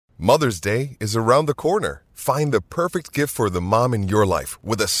Mother's Day is around the corner. Find the perfect gift for the mom in your life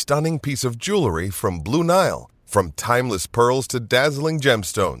with a stunning piece of jewelry from Blue Nile. From timeless pearls to dazzling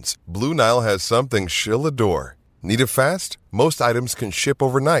gemstones, Blue Nile has something she'll adore. Need it fast? Most items can ship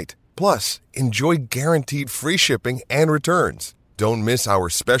overnight. Plus, enjoy guaranteed free shipping and returns. Don't miss our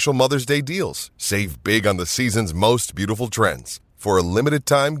special Mother's Day deals. Save big on the season's most beautiful trends. For a limited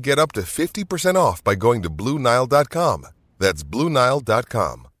time, get up to 50% off by going to BlueNile.com. That's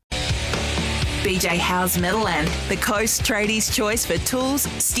BlueNile.com. BJ Howes Meadowland, the Coast Tradies' choice for tools,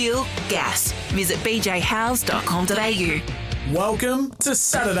 steel, gas. Visit bjhowes.com.au. Welcome to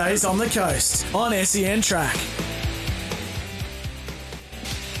Saturdays on the Coast on SEN Track.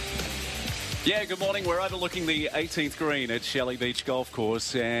 Yeah, good morning. We're overlooking the 18th green at Shelley Beach Golf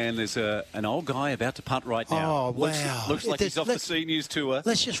Course, and there's an old guy about to putt right now. Oh, wow. Looks like he's off the seniors tour.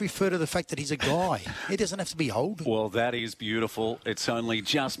 Let's just refer to the fact that he's a guy. He doesn't have to be old. Well, that is beautiful. It's only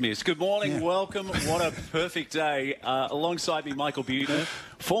just missed. Good morning. Welcome. What a perfect day. Alongside me, Michael Buettner,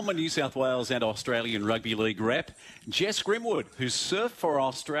 former New South Wales and Australian Rugby League rep. Jess Grimwood, who surfed for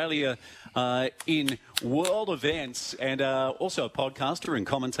Australia in world events and also a podcaster and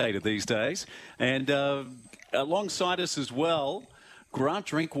commentator these days. And alongside us as well, Grant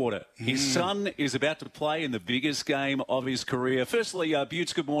Drinkwater. His son is about to play in the biggest game of his career. Firstly,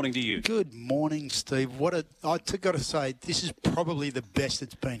 Butts, good morning to you. Good morning, Steve. I've got to say, this is probably the best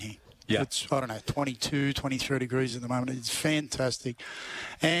it's been here. Yeah. It's, 22, 23 degrees at the moment. It's fantastic.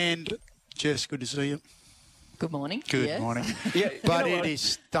 And, Jess, good to see you. Good morning. Good morning. Yeah, but it is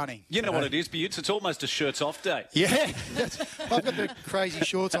stunning. You know what it is, Butts? It's almost a shirts off day. Yeah. I've got the crazy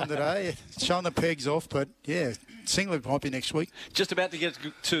shorts on today, showing the pegs off, but, yeah, singlet might be next week. Just about to get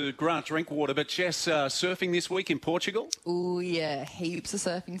to Grant Drinkwater, but Jess, surfing this week in Portugal? Oh, yeah. Heaps of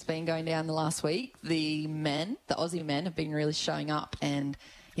surfing's been going down the last week. The Aussie men have been really showing up, and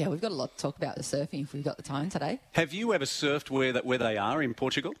yeah, we've got a lot to talk about the surfing if we've got the time today. Have you ever surfed where they are in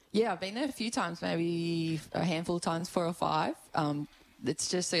Portugal? Yeah, I've been there a few times, maybe a handful of times, 4 or 5. It's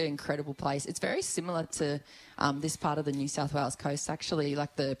just an incredible place. It's very similar to this part of the New South Wales coast, actually,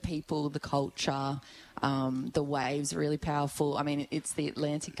 like the people, the culture, the waves are really powerful. I mean, it's the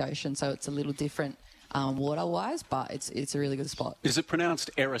Atlantic Ocean, so it's a little different water-wise, but it's a really good spot. Is it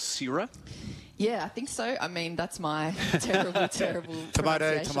pronounced Ericeira? Yeah, I think so. I mean, that's my terrible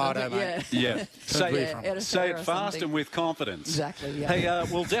Tomato, mate. Yeah. Say it fast something. and with confidence. Exactly, yeah. Hey,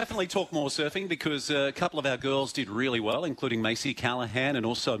 we'll definitely talk more surfing because a couple of our girls did really well, including Macy Callahan and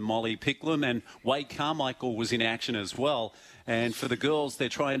also Molly Picklum, and Wade Carmichael was in action as well. And for the girls, they're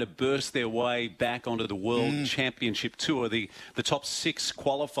trying to burst their way back onto the World Championship Tour. The top 6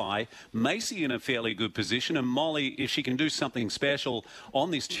 qualify. Macy in a fairly good position. And Molly, if she can do something special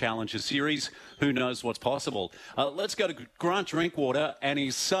on this Challenger Series, who knows what's possible. Let's go to Grant Drinkwater and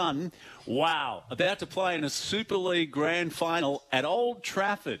his son. Wow, about to play in a Super League Grand Final at Old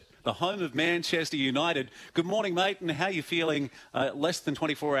Trafford, the home of Manchester United. Good morning, mate, and how are you feeling less than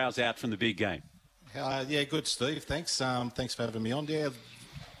 24 hours out from the big game? Yeah, good, Steve. Thanks. Thanks for having me on. Yeah,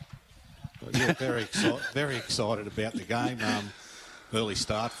 very excited about the game. Early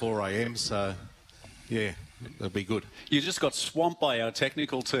start, 4 a.m. So, yeah, it'll be good. You just got swamped by our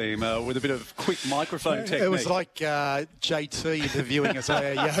technical team with a bit of quick microphone technique. It was like JT interviewing us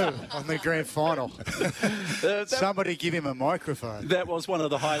on the grand final. Somebody give him a microphone. That was one of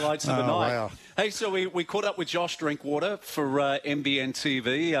the highlights of the night. Wow. Hey, so we caught up with Josh Drinkwater for NBN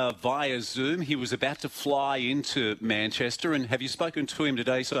TV via Zoom. He was about to fly into Manchester, and have you spoken to him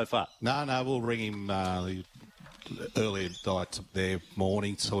today so far? No, we'll ring him early their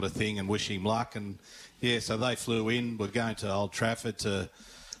morning sort of thing and wish him luck. And yeah, so they flew in. We're going to Old Trafford to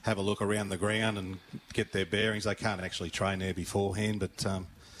have a look around the ground and get their bearings. They can't actually train there beforehand, but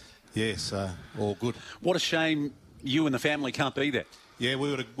yes, all good. What a shame you and the family can't be there. Yeah,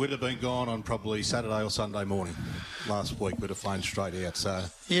 we'd have been gone on probably Saturday or Sunday morning last week. We'd have flown straight out. So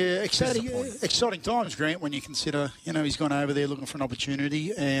yeah, exciting times, Grant, when you consider, he's gone over there looking for an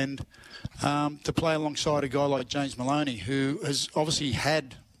opportunity and to play alongside a guy like James Maloney, who has obviously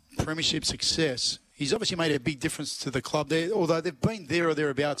had premiership success. He's obviously made a big difference to the club there, although they've been there or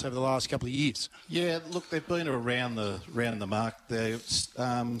thereabouts over the last couple of years. Yeah, look, they've been around the mark there.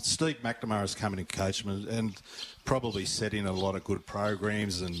 Steve McNamara's come in and coached them and probably set in a lot of good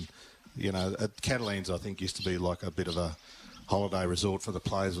programs. And, Catalans, I think, used to be like a bit of a holiday resort for the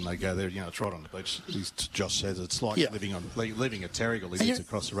players when they go there. You know, it's right on the beach. As Josh says, it's like living at Terrigal. He lives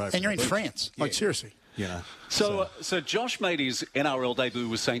across the road. And you're in beach. France. Like, seriously. You know. So Josh made his NRL debut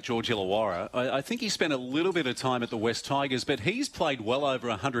with St George Illawarra. I think he spent a little bit of time at the West Tigers, but he's played well over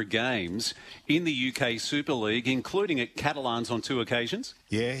 100 games in the UK Super League, including at Catalans on 2 occasions.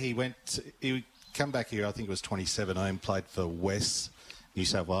 Yeah, he come back here, I think it was 2017, played for West New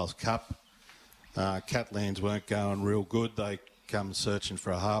South Wales Cup. Catalans weren't going real good. They come searching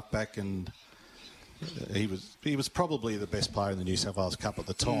for a halfback, and he was probably the best player in the New South Wales Cup at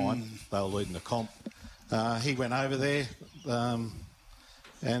the time. They were leading the comp. He went over there,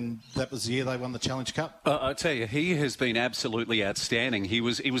 and that was the year they won the Challenge Cup. I tell you, he has been absolutely outstanding. He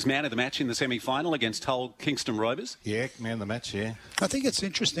was man of the match in the semi-final against Hull Kingston Rovers. Yeah, man of the match, yeah. I think it's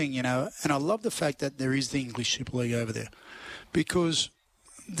interesting, you know, and I love the fact that there is the English Super League over there, because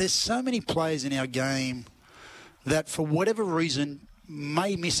there's so many players in our game that, for whatever reason,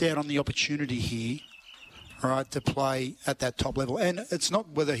 may miss out on the opportunity here, right, to play at that top level. And it's not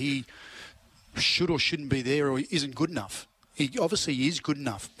whether he should or shouldn't be there or isn't good enough. He obviously is good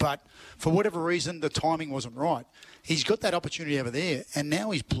enough, but for whatever reason, the timing wasn't right. He's got that opportunity over there, and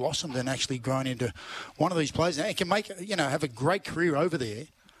now he's blossomed and actually grown into one of these players. Now he can have a great career over there,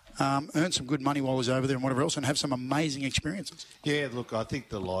 earn some good money while he's over there and whatever else, and have some amazing experiences. Yeah, look, I think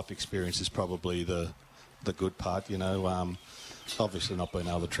the life experience is probably the good part, you know. Obviously not being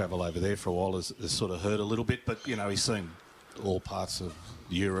able to travel over there for a while has sort of hurt a little bit, but, you know, he's seen all parts of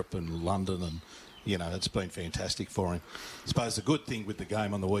Europe and London, and, you know, it's been fantastic for him. I suppose the good thing with the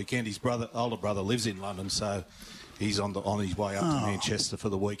game on the weekend, his older brother lives in London, so he's on his way up to Manchester for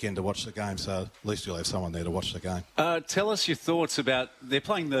the weekend to watch the game, so at least you'll have someone there to watch the game. Tell us your thoughts about, they're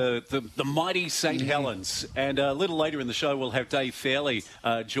playing the mighty St Helens, and a little later in the show we'll have Dave Fairley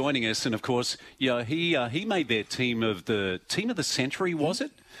joining us, and of course, you know, he made their team of the century, was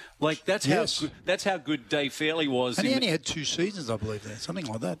it? Like, that's how good Dave Fairley was. And he only had 2 seasons, I believe, there, something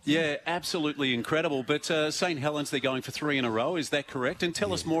like that. Yeah, absolutely incredible. But St Helens, they're going for 3 in a row. Is that correct? And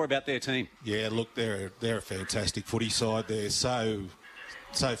tell us more about their team. Yeah, look, they're a fantastic footy side. They're so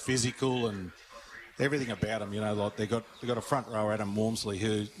physical and everything about them. You know, like they got a front row, Adam Walmsley,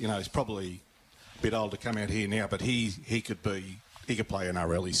 who, you know, is probably a bit old to come out here now, but he could play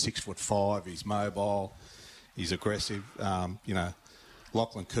NRL. He's 6'5", he's mobile, he's aggressive. You know,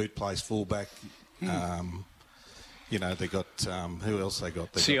 Lachlan Coote plays fullback. You know, they got who else they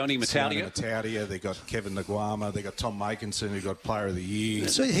got? Sione Matautia. They got Kevin Naguama. They got Tom Makinson, who got Player of the Year.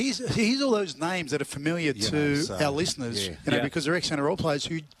 So he's all those names that are familiar to our listeners, because they're ex-NRL players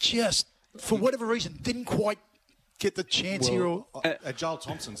who just, for whatever reason, didn't quite get the chance here. Joel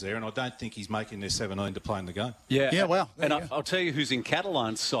Thompson's there, and I don't think he's making their 17 to play in the game. Yeah, wow. And I'll tell you who's in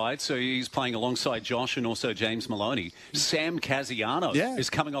Catalan's side. So he's playing alongside Josh and also James Maloney. Sam Casiano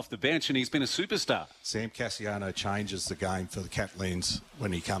is coming off the bench, and he's been a superstar. Sam Casiano changes the game for the Catalans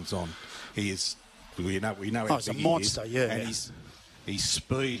when he comes on. He is, we know how he's a big monster, he is, and his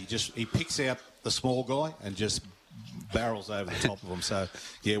speed. He picks out the small guy and just barrels over the top of them. So,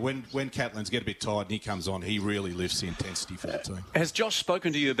 yeah, when Catalans get a bit tired and he comes on, he really lifts the intensity for the team. Has Josh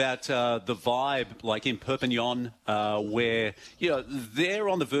spoken to you about the vibe, like in Perpignan, where, you know, they're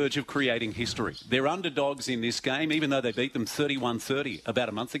on the verge of creating history? They're underdogs in this game, even though they beat them 31-30 about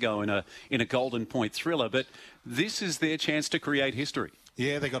a month ago in a Golden Point thriller. But this is their chance to create history.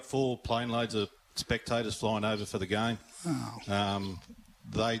 Yeah, they got 4 plane loads of spectators flying over for the game.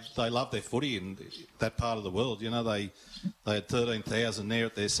 They love their footy in that part of the world. You know, they had 13,000 there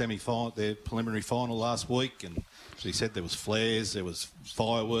at their semi-final, their preliminary final last week, and as he said, there was flares, there was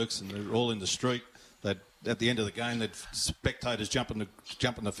fireworks, and they're all in the street. That at the end of the game, they'd spectators jumping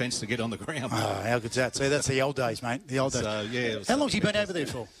the fence to get on the ground. Oh, how good's that? See, that's the old days, mate. The old days. So, yeah. How long's he been over there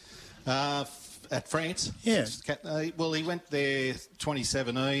for? At France. Yeah. Well, he went there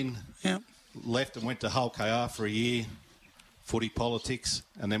 2017. Yeah. Left and went to Hull KR for a year. Footy politics,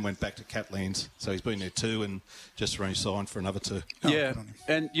 and then went back to Catalans. So he's been there 2 and just re-signed for another 2. Yeah,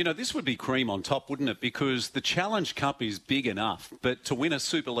 and, you know, this would be cream on top, wouldn't it? Because the Challenge Cup is big enough, but to win a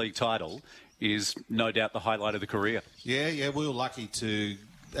Super League title is no doubt the highlight of the career. Yeah, we were lucky to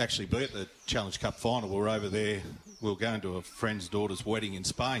actually be at the Challenge Cup final. We were over there. We were going to a friend's daughter's wedding in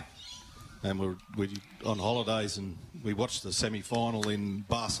Spain, and we were on holidays, and we watched the semi-final in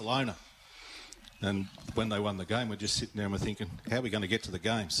Barcelona. And when they won the game, we're just sitting there and we're thinking, how are we going to get to the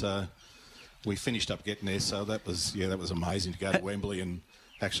game? So we finished up getting there. So that was amazing to go to Wembley and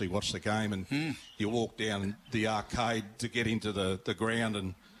actually watch the game. And you walk down the arcade to get into the ground,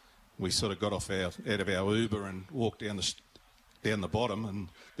 and we sort of got out of our Uber and walked down the bottom, and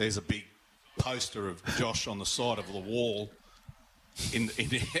there's a big poster of Josh on the side of the wall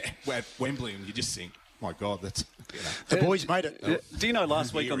at Wembley, and you just think, my God, that's the boys made it. Do you know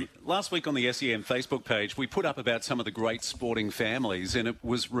last week on the SEN Facebook page, we put up about some of the great sporting families, and it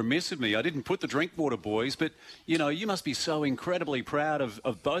was remiss of me. I didn't put the Drinkwater boys, but you must be so incredibly proud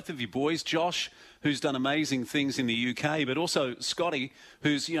of both of you boys. Josh, who's done amazing things in the UK, but also Scotty,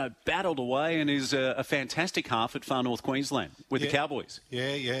 who's battled away and is a fantastic half at Far North Queensland with the Cowboys.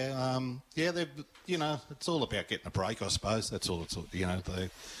 Yeah. They're it's all about getting a break, I suppose. That's all.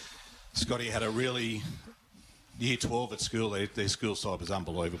 Scotty had a really year 12 at school. Their school side was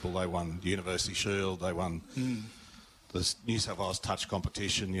unbelievable. They won University Shield. They won the New South Wales touch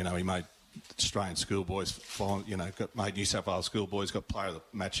competition. He made Australian schoolboys final. Made New South Wales schoolboys, got player of the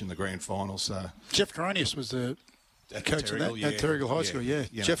match in the grand final. So Jeff Coronius was the coach of that at Terrigal High School. Yeah.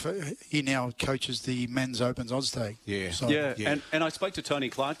 Jeff, he now coaches the men's Opens Oztag. And I spoke to Tony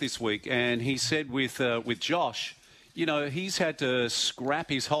Clark this week, and he said with Josh, he's had to scrap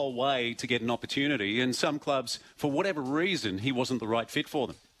his whole way to get an opportunity, and some clubs, for whatever reason, he wasn't the right fit for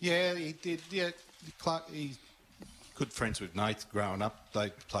them. Yeah, he did. Yeah, Clark, he's good friends with Nate growing up.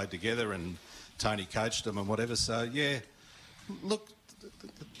 They played together, and Tony coached them and whatever. So, look,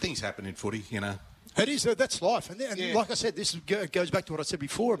 things happen in footy, It is. That's life. And like I said, this goes back to what I said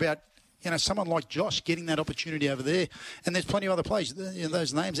before about someone like Josh getting that opportunity over there. And there's plenty of other players,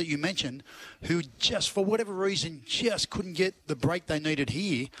 those names that you mentioned, who just, for whatever reason, just couldn't get the break they needed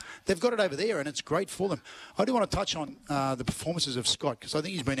here. They've got it over there, and it's great for them. I do want to touch on the performances of Scott, because I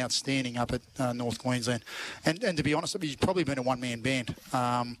think he's been outstanding up at North Queensland. And to be honest, he's probably been a one-man band.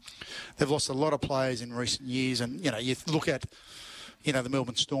 They've lost a lot of players in recent years, and, you look at, the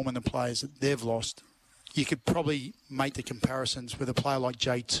Melbourne Storm and the players that they've lost. You could probably make the comparisons with a player like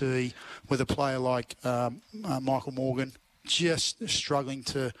JT, with a player like Michael Morgan, just struggling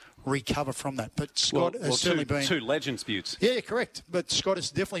to recover from that. But Scott has certainly been... Two legends, Butts. Yeah, correct. But Scott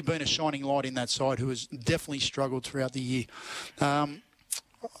has definitely been a shining light in that side, who has definitely struggled throughout the year.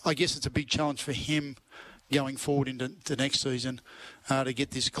 I guess it's a big challenge for him going forward into next season to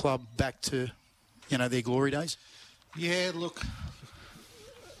get this club back to, their glory days. Yeah, look...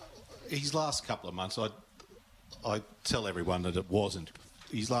 His last couple of months, I tell everyone that it wasn't.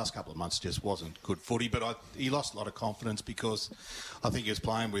 His last couple of months just wasn't good footy, but he lost a lot of confidence because I think he was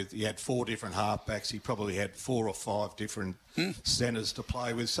playing with, he had 4 different halfbacks. He probably had 4 or 5 different centres to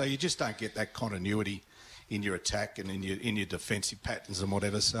play with. So you just don't get that continuity in your attack and in your defensive patterns and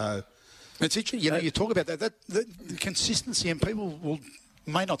whatever. So it's interesting. You talk about that the consistency, and people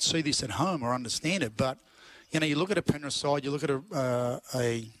may not see this at home or understand it, but you look at a Penrith side, you look at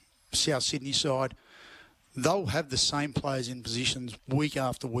a South Sydney side, they'll have the same players in positions week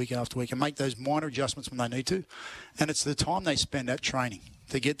after week after week and make those minor adjustments when they need to. And it's the time they spend at training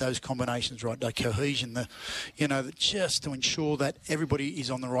to get those combinations right, the cohesion, just to ensure that everybody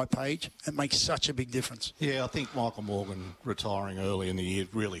is on the right page. It makes such a big difference. Yeah, I think Michael Morgan retiring early in the year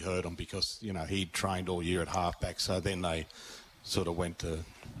really hurt him because, he'd trained all year at halfback, so then they sort of went to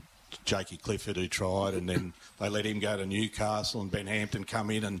Jakey Clifford, who tried, and then they let him go to Newcastle, and Ben Hampton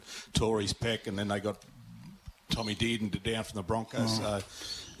come in and tore his pec, and then they got Tommy Dearden down from the Broncos. So,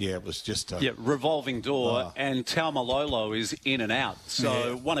 it was just revolving door, and Taumalolo is in and out.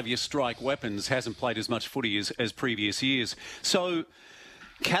 So one of your strike weapons hasn't played as much footy as previous years. So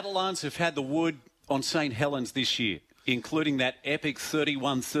Catalans have had the wood on St Helens this year, including that epic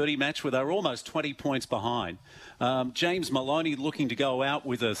 31-30 match where they were almost 20 points behind. James Maloney looking to go out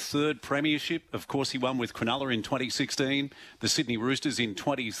with a 3rd premiership. Of course, he won with Cronulla in 2016, the Sydney Roosters in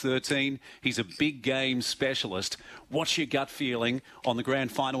 2013. He's a big game specialist. What's your gut feeling on the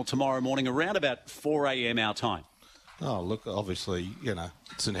grand final tomorrow morning around about 4 a.m. our time? Oh, look, obviously,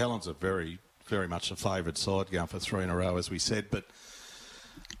 St Helens are very, very much a favourite side going for 3 in a row, as we said. But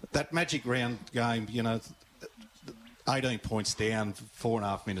that magic round game, 18 points down,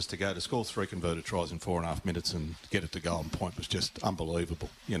 4.5 minutes to go. To score 3 converted tries in 4.5 minutes and get it to golden point was just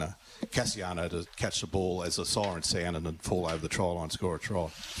unbelievable. Cassiano to catch the ball as a siren sound and then fall over the try line and score a try.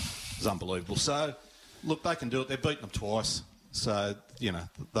 It was unbelievable. So, look, they can do it. They've beaten them twice. So,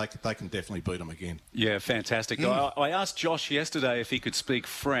 they can definitely beat them again. Yeah, fantastic. I asked Josh yesterday if he could speak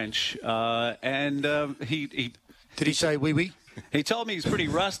French, and he... Did he say oui, oui? He told me he's pretty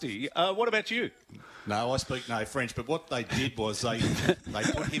rusty. What about you? No, I speak no French, but what they did was they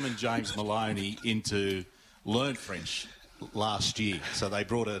put him and James Maloney into learn French last year. So they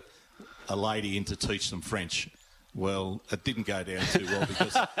brought a lady in to teach them French. Well, it didn't go down too well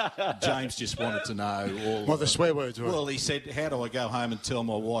because James just wanted to know all... What the swear words were. Well, he said, how do I go home and tell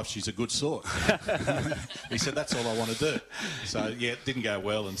my wife she's a good sort? He said, that's all I want to do. So, it didn't go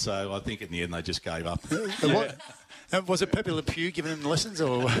well, and so I think in the end they just gave up. Was it Pepe Le Pew giving them lessons?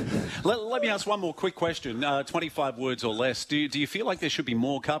 Or Let me ask one more quick question, 25 words or less. Do you feel like there should be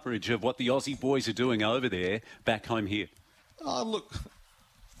more coverage of what the Aussie boys are doing over there back home here? Look,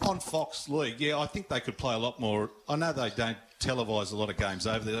 on Fox League, I think they could play a lot more. I know they don't televise a lot of games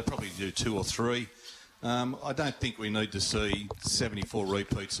over there. They probably do 2 or 3. I don't think we need to see 74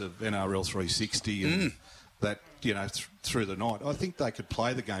 repeats of NRL 360 and that, through the night. I think they could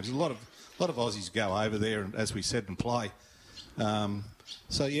play the games. A lot of Aussies go over there, and, as we said, and play. I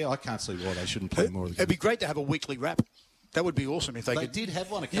can't see why they shouldn't play more of the games. It'd be great to have a weekly wrap. That would be awesome if they could. They did have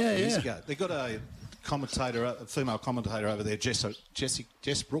one a couple of years ago. They got a female commentator over there,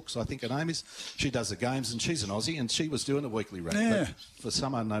 Jess Brooks, I think her name is. She does the games, and she's an Aussie, and she was doing a weekly wrap. Yeah. But for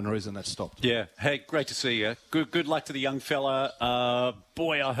some unknown reason, that stopped. Yeah. Hey, great to see you. Good luck to the young fella.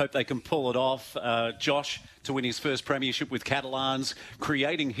 Boy, I hope they can pull it off. Josh, to win his first premiership with Catalans,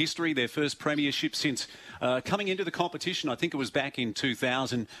 creating history, their first premiership since coming into the competition. I think it was back in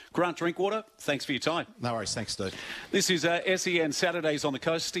 2000. Grant Drinkwater, thanks for your time. No worries. Thanks, Steve. This is SEN Saturdays on the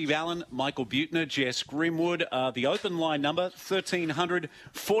Coast. Steve Allen, Michael Butner, Jess Grimwood. The open line number, 1300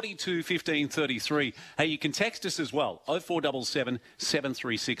 42 15 33. Hey, you can text us as well, 0477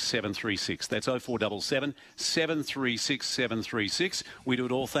 736 736. That's 0477 736 736. We do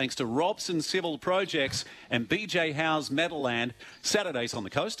it all thanks to Robson Civil Projects and BJ Howe's Meadowland. Saturdays on the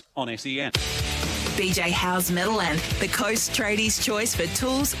Coast on SEN. BJ Howe's Meadowland, the Coast Tradies' choice for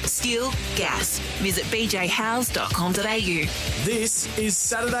tools, steel, gas. Visit bjhowes.com.au. This is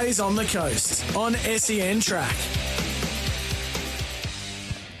Saturdays on the Coast on SEN Track.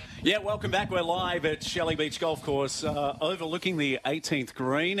 Yeah, welcome back. We're live at Shelley Beach Golf Course, overlooking the 18th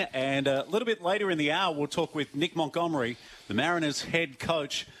green. And a little bit later in the hour, we'll talk with Nick Montgomery, the Mariners head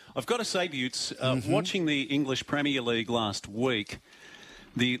coach. I've got to say, Butts, watching the English Premier League last week,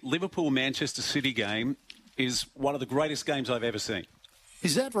 the Liverpool-Manchester City game is one of the greatest games I've ever seen.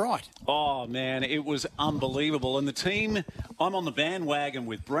 Is that right? Oh, man, it was unbelievable. And the team, I'm on the bandwagon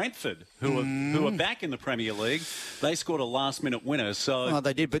with Brentford, who are back in the Premier League. They scored a last-minute winner. So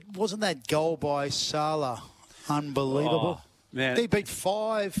they did, but wasn't that goal by Salah unbelievable? Oh, man. He beat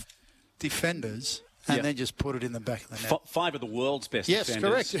 5 defenders and then just put it in the back of the net. 5 of the world's best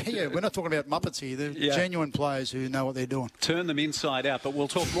defenders. Yes, correct. Yeah, we're not talking about Muppets here. They're genuine players who know what they're doing. Turn them inside out. But we'll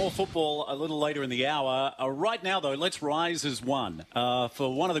talk more football a little later in the hour. Right now, though, let's rise as one.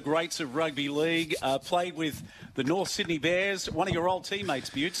 For one of the greats of rugby league, played with the North Sydney Bears, one of your old teammates,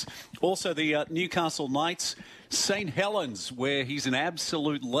 Butts. Also the Newcastle Knights, St Helens, where he's an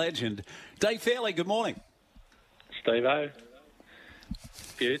absolute legend. Dave Fairley, good morning. Steve-O.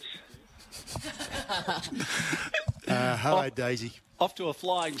 Butts. Hello, Daisy. Off to a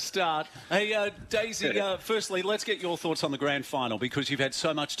flying start. Hey, Daisy, firstly, let's get your thoughts on the grand final, because you've had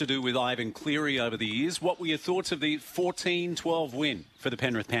so much to do with Ivan Cleary over the years. What were your thoughts of the 14-12 win for the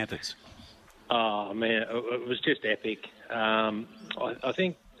Penrith Panthers? Oh, man, it was just epic. I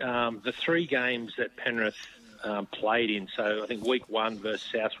think the 3 games that Penrith played in, so I think week 1 versus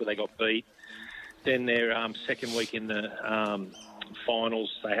South, where they got beat, then their second week in the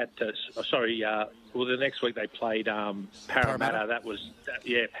finals, they had to. The next week they played Parramatta.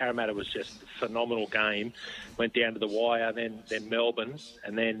 Parramatta was just a phenomenal game. Went down to the wire, then Melbourne,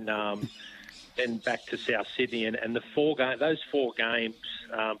 and then back to South Sydney. And those 4 games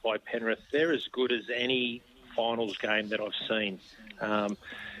by Penrith, they're as good as any finals game that I've seen.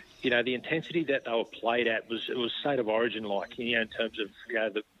 The intensity that they were played at was State of Origin like. In terms of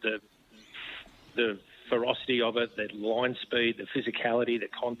the ferocity of it, the line speed, the physicality, the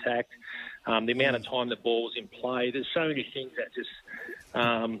contact, the amount of time the ball was in play. There's so many things that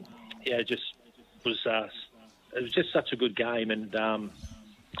it was just such a good game, and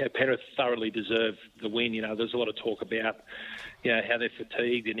Penrith thoroughly deserved the win. There's a lot of talk about how they're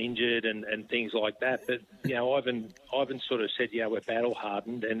fatigued and injured and things like that, but Ivan sort of said we're battle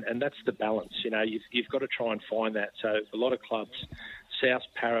hardened, and that's the balance. You've got to try and find that. So a lot of clubs, South,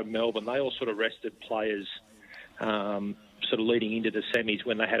 Para, Melbourne, they all sort of rested players sort of leading into the semis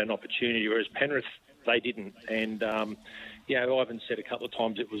when they had an opportunity, whereas Penrith, they didn't. And, Ivan said a couple of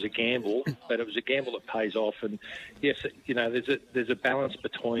times it was a gamble, but it was a gamble that pays off. And, yes, there's a balance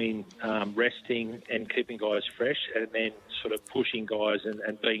between resting and keeping guys fresh, and then sort of pushing guys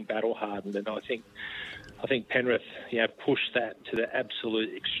and being battle-hardened. And I think Penrith, pushed that to the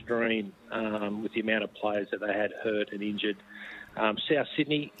absolute extreme with the amount of players that they had hurt and injured. South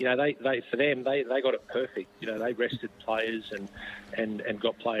Sydney, they got it perfect. They rested players and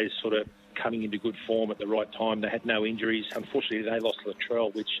got players sort of coming into good form at the right time. They had no injuries. Unfortunately, they lost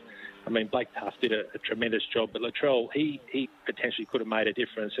Latrell, which, Blake Tuff did a tremendous job, but Latrell, he potentially could have made a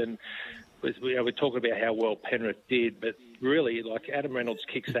difference. And we're talking about how well Penrith did, but really, like Adam Reynolds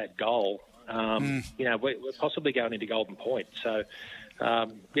kicks that goal, we're possibly going into Golden Point. So,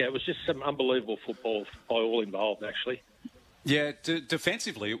 it was just some unbelievable football by all involved, actually. Yeah,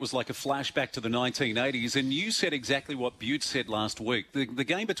 defensively, it was like a flashback to the 1980s. And you said exactly what Butte said last week. The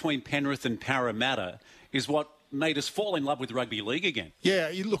game between Penrith and Parramatta is what made us fall in love with rugby league again.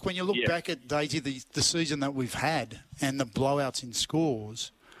 Yeah, when you look back at, Daisy, the season that we've had and the blowouts in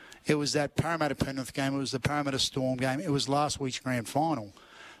scores, it was that Parramatta-Penrith game, it was the Parramatta-Storm game, it was last week's grand final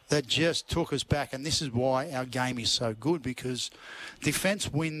that just took us back. And this is why our game is so good, because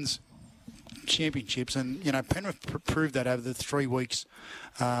defence wins championships, and Penrith proved that over the 3 weeks,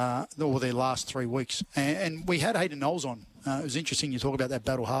 or their last 3 weeks. And we had Hayden Knowles on. It was interesting you talk about that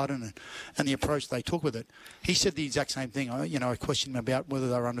battle hardened and the approach they took with it. He said the exact same thing. I questioned him about whether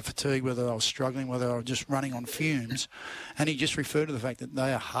they were under fatigue, whether they were struggling, whether they were just running on fumes, and he just referred to the fact that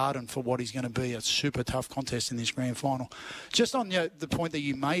they are hardened for what is going to be a super tough contest in this grand final. Just on the point that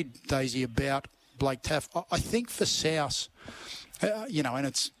you made, Daisy, about Blake Taaffe, I think for South, and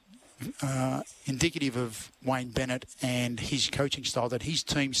it's indicative of Wayne Bennett and his coaching style, that his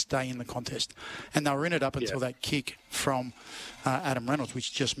team stay in the contest. And they were in it up until that kick from Adam Reynolds,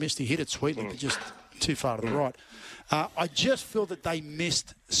 which just missed. He hit it sweetly, but just too far to the right. I just feel that they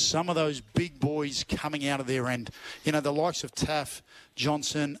missed some of those big boys coming out of their end. The likes of Taaffe,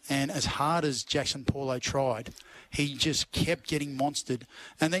 Johnson, and as hard as Jackson Paulo tried, he just kept getting monstered.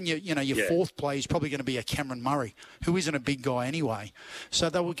 And then your fourth play is probably going to be a Cameron Murray, who isn't a big guy anyway. So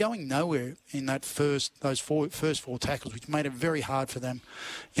they were going nowhere in that first four tackles, which made it very hard for them,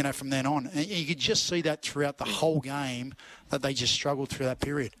 from then on. And you could just see that throughout the whole game, that they just struggled through that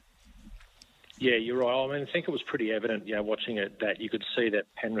period. Yeah, you're right. I think it was pretty evident, watching it, that you could see that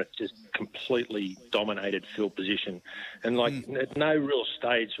Penrith just completely dominated field position. And, at no real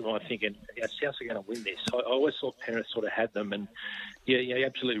stage am I thinking, South are going to win this. I always thought Penrith sort of had them. And, you're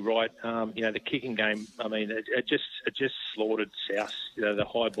absolutely right. The kicking game, it just slaughtered South. The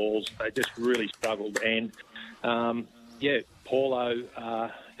high balls, they just really struggled. And, Paulo,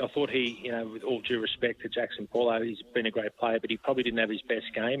 I thought he, with all due respect to Jackson Paulo, he's been a great player, but he probably didn't have his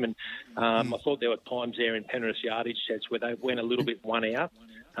best game. And I thought there were times there in Penrith's yardage sets where they went a little bit one out.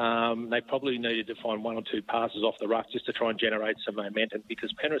 They probably needed to find one or two passes off the ruck just to try and generate some momentum,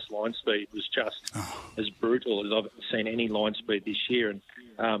 because Penrith's line speed was just as brutal as I've seen any line speed this year.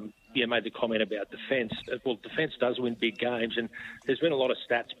 And made the comment about defence. Well, defence does win big games, and there's been a lot of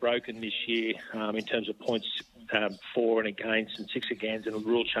stats broken this year in terms of points for and against and six against and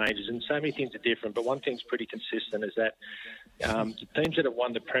rule changes, and so many things are different. But one thing's pretty consistent is that the teams that have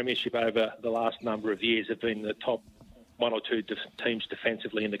won the premiership over the last number of years have been the top one or two teams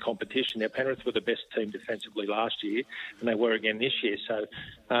defensively in the competition. Now, Penrith were the best team defensively last year, and they were again this year. So,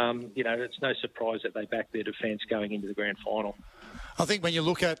 it's no surprise that they backed their defence going into the grand final. I think when you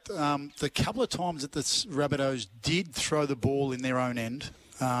look at the couple of times that the Rabbitohs did throw the ball in their own end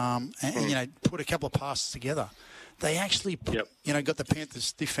and put a couple of passes together, they actually got the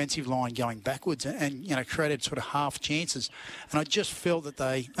Panthers' defensive line going backwards and created sort of half chances. And I just felt that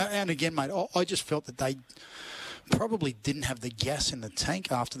I just felt that they probably didn't have the gas in the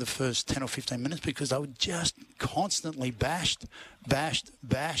tank after the first 10 or 15 minutes, because they were just constantly bashed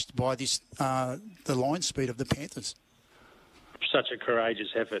by this the line speed of the Panthers. Such a courageous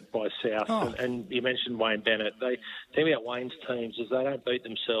effort by South. And you mentioned Wayne Bennett. The thing about Wayne's teams is they don't beat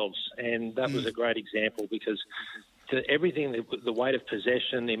themselves, and that was a great example, because everything, the weight of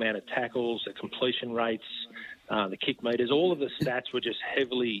possession, the amount of tackles, the completion rates, the kick meters, all of the stats were just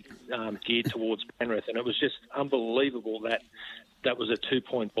heavily geared towards Penrith, and it was just unbelievable that was a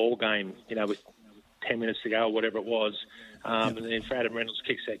 2-point ball game, with 10 minutes to go or whatever it was. And then for Adam Reynolds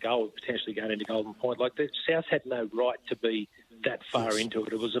kicks that goal, potentially going into Golden Point. The South had no right to be that far into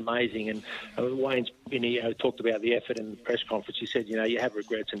it. It was amazing. And Wayne's talked about the effort in the press conference. He said, you have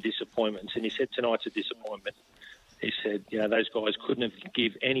regrets and disappointments. And he said tonight's a disappointment. He said, those guys couldn't have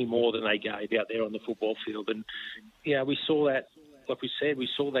give any more than they gave out there on the football field. And, we saw that, like we said, we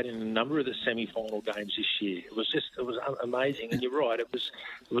saw that in a number of the semi-final games this year. It was amazing. And you're right, it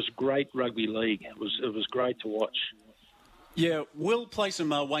was great rugby league. It was great to watch. Yeah, we'll play some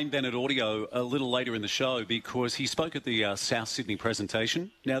Wayne Bennett audio a little later in the show, because he spoke at the South Sydney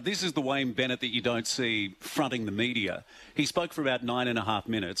presentation. Now, this is the Wayne Bennett that you don't see fronting the media. He spoke for about 9.5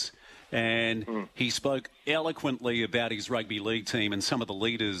 minutes, and he spoke eloquently about his rugby league team and some of the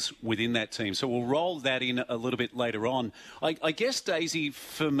leaders within that team. So we'll roll that in a little bit later on. I guess, Daisy,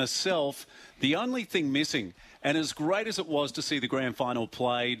 for myself, the only thing missing, And as great as it was to see the grand final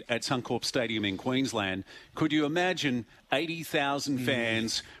played at Suncorp Stadium in Queensland, could you imagine 80,000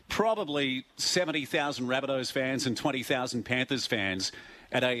 fans, probably 70,000 Rabbitohs fans and 20,000 Panthers fans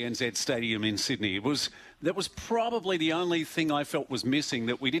at ANZ Stadium in Sydney? That was probably the only thing I felt was missing,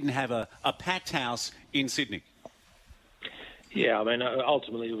 that we didn't have a packed house in Sydney. Yeah, I mean,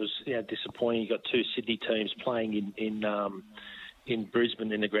 ultimately it was disappointing. You got two Sydney teams playing in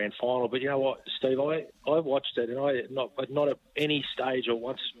Brisbane in the grand final. But you know what, Steve, I watched it, and I not at any stage or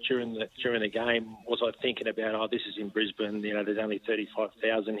once during the game was I thinking about, this is in Brisbane. There's only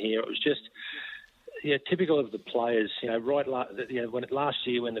 35,000 here. It was just typical of the players. When last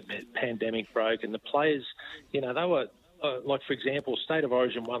year when the pandemic broke and the players, they were. Like, for example, State of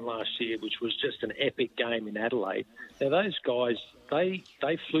Origin won last year, which was just an epic game in Adelaide. Now, those guys, they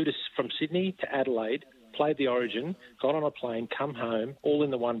flew from Sydney to Adelaide, played the Origin, got on a plane, come home, all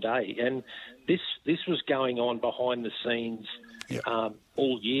in the one day. And this was going on behind the scenes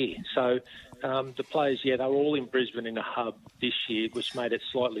all year. So the players, they were all in Brisbane in a hub this year, which made it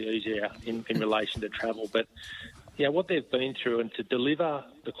slightly easier in relation to travel. But, what they've been through and to deliver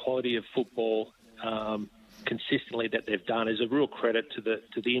the quality of football consistently that they've done is a real credit to the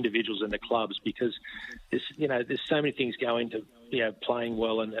individuals and the clubs, because there's so many things go into playing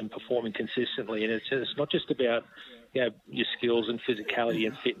well and performing consistently, and it's not just about your skills and physicality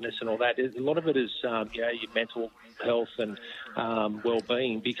and fitness and all that. A lot of it is your mental health and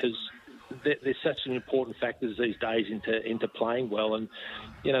well-being, because there's such an important factors these days into playing well. And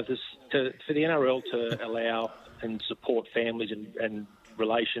for the NRL to allow and support families and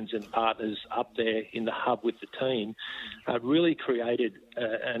relations and partners up there in the hub with the team really created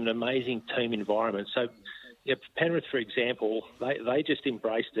an amazing team environment. So Penrith, for example, they just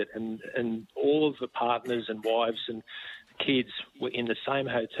embraced it, and all of the partners and wives and kids were in the same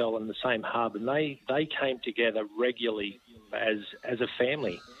hotel and the same hub, and they came together regularly as a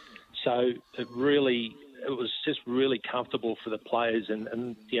family. So it was just really comfortable for the players,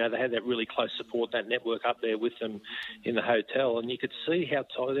 and they had that really close support, that network up there with them in the hotel, and you could see how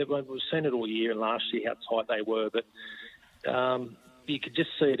tight. We've seen it all year and last year how tight they were, but you could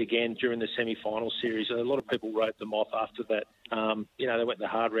just see it again during the semi-final series. A lot of people wrote them off after that. They went the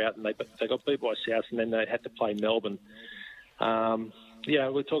hard route and they got beat by South, and then they had to play Melbourne.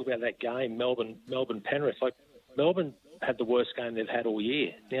 We talk about that game, Melbourne Penrith. Like, Melbourne had the worst game they've had all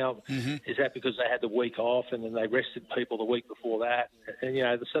year. Now, is that because they had the week off and then they rested people the week before that? And,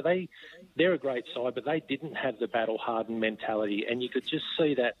 so they're a great side, but they didn't have the battle-hardened mentality. And you could just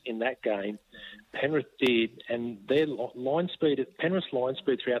see that in that game. Penrith did, and their Penrith's line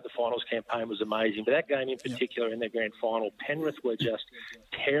speed throughout the finals campaign was amazing. But that game in particular, in their grand final, Penrith were just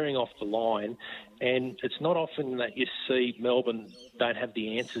tearing off the line. And it's not often that you see Melbourne don't have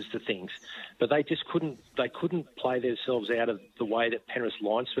the answers to things, but they just couldn't play themselves out of the way that Penrith's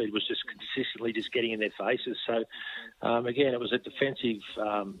line speed was just consistently just getting in their faces. So again, it was a defensive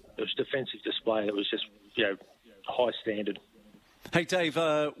display. It was just high standard. Hey, Dave,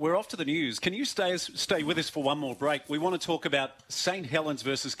 we're off to the news. Can you stay with us for one more break? We want to talk about St Helens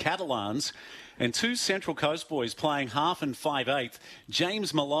versus Catalans, and two Central Coast boys playing half and 5/8.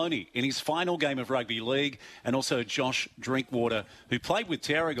 James Maloney in his final game of rugby league, and also Josh Drinkwater, who played with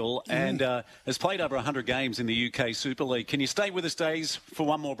Terrigal and has played over 100 games in the UK Super League. Can you stay with us, Days, for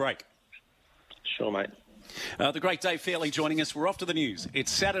one more break? Sure, mate. The great Dave Fairley joining us. We're off to the news. It's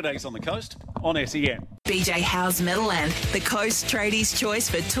Saturdays on the Coast on SEN. BJ Howes Metalland, the Coast Tradies' choice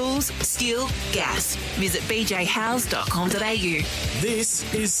for tools, steel, gas. Visit bjhowes.com.au.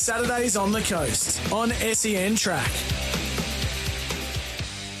 This is Saturdays on the Coast on SEN Track.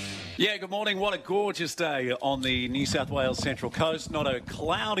 Yeah, good morning. What a gorgeous day on the New South Wales Central Coast. Not a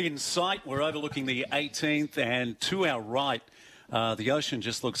cloud in sight. We're overlooking the 18th, and to our right, the ocean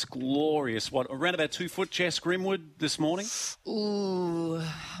just looks glorious. Around about 2 foot, Jess Grimwood, this morning? Ooh,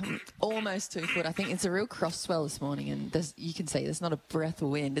 almost 2 foot. I think it's a real cross swell this morning, and you can see there's not a breath of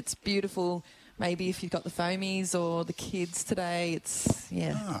wind. It's beautiful. Maybe if you've got the foamies or the kids today, it's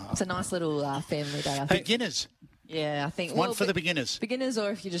a nice little family day, I think. Beginners. Yeah, I think. One for the beginners. Beginners,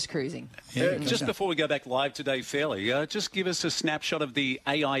 or if you're just cruising. Yeah, just before we go back live today, Fairley, just give us a snapshot of the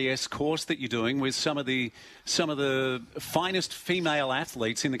AIS course that you're doing with some of the finest female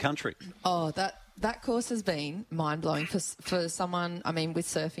athletes in the country. Oh, that course has been mind-blowing for someone. I mean, with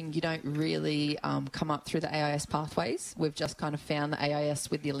surfing, you don't really come up through the AIS pathways. We've just kind of found the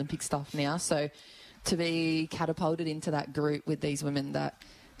AIS with the Olympic stuff now. So to be catapulted into that group with these women that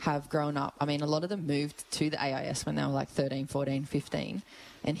have grown up. I mean, a lot of them moved to the AIS when they were like 13, 14, 15,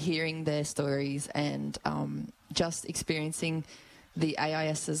 and hearing their stories and just experiencing the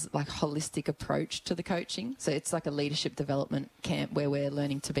AIS's like holistic approach to the coaching. So it's like a leadership development camp where we're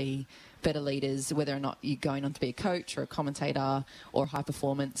learning to be better leaders, whether or not you're going on to be a coach or a commentator or a high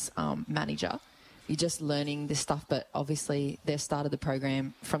performance manager. You're just learning this stuff, but obviously they've started the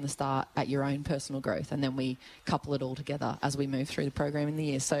program from the start at your own personal growth, and then we couple it all together as we move through the program in the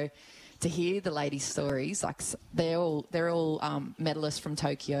year. So to hear the ladies' stories, like they're all medalists from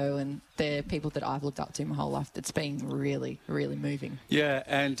Tokyo, and they're people that I've looked up to my whole life. It's been really, really moving. Yeah,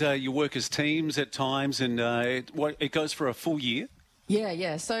 and you work as teams at times, and it goes for a full year.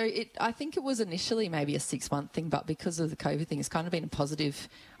 Yeah. So I think it was initially maybe a 6-month thing, but because of the COVID thing, it's kind of been a positive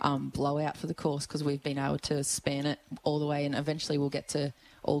blowout for the course because we've been able to span it all the way, and eventually we'll get to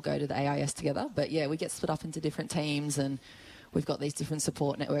all go to the AIS together. But yeah, we get split up into different teams, and we've got these different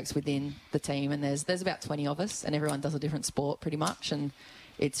support networks within the team, and there's about 20 of us, and everyone does a different sport pretty much, and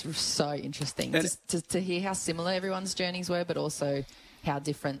it's so interesting to hear how similar everyone's journeys were, but also how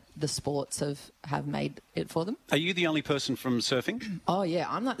different the sports have made it for them. Are you the only person from surfing? Oh, yeah.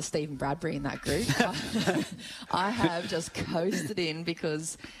 I'm like the Stephen Bradbury in that group. I have just coasted in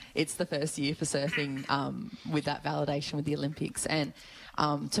because it's the first year for surfing with that validation with the Olympics. And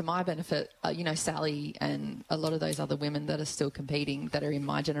to my benefit, Sally and a lot of those other women that are still competing that are in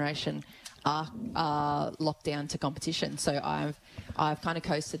my generation are locked down to competition. So I've kind of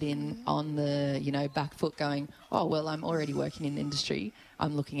coasted in on the, back foot going, oh, well, I'm already working in the industry.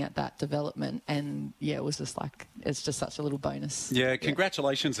 I'm looking at that development. And, yeah, it was just like, it's just such a little bonus. Yeah,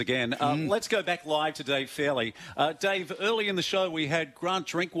 congratulations again. Let's go back live to Dave Fairley. Dave, early in the show, we had Grant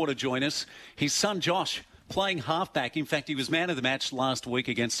Drinkwater join us. His son, Josh, playing halfback. In fact, he was man of the match last week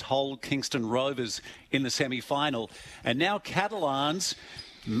against Hull Kingston Rovers in the semi-final. And now Catalans,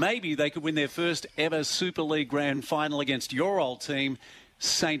 maybe they could win their first ever Super League Grand Final against your old team,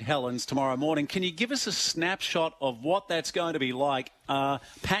 St Helens, tomorrow morning. Can you give us a snapshot of what that's going to be like?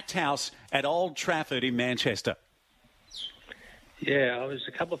 Packed house at Old Trafford in Manchester. Yeah, there's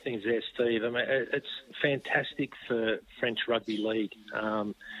a couple of things there, Steve. I mean, it's fantastic for French Rugby League.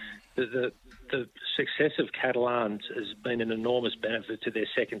 The success of Catalans has been an enormous benefit to their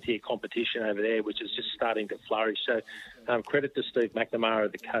second-tier competition over there, which is just starting to flourish. So credit to Steve McNamara,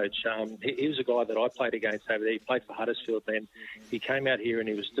 the coach. He was a guy that I played against over there. He played for Huddersfield then. He came out here and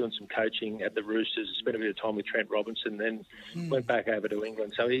he was doing some coaching at the Roosters, spent a bit of time with Trent Robinson, then went back over to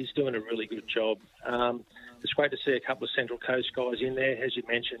England. So he's doing a really good job. It's great to see a couple of Central Coast guys in there. As you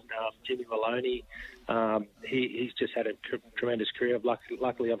mentioned, Jimmy Maloney, he's just had a tremendous career.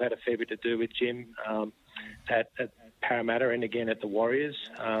 Luckily, I've had a fair bit to do with Jim at Parramatta and again at the Warriors.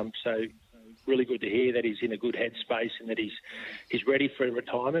 So really good to hear that he's in a good headspace and that he's ready for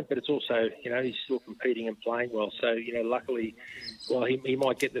retirement. But it's also, he's still competing and playing well. So, luckily, well, he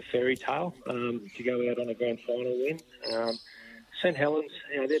might get the fairy tale to go out on a grand final win. St Helens,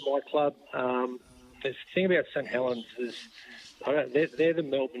 they're my club. The thing about St Helens is they're the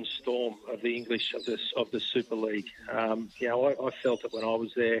Melbourne Storm of the English of the Super League. I felt it when I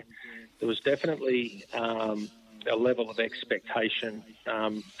was there. There was definitely a level of expectation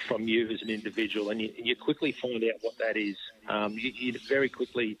from you as an individual, and you quickly find out what that is. You very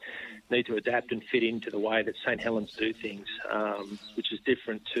quickly need to adapt and fit into the way that St Helens do things, which is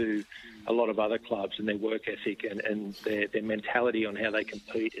different to a lot of other clubs and their work ethic and their mentality on how they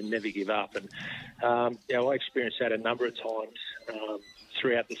compete and never give up. And I experienced that a number of times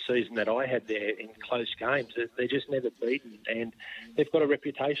throughout the season that I had there in close games. They're just never beaten, and they've got a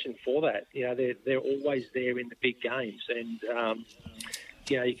reputation for that. They're always there in the big games, and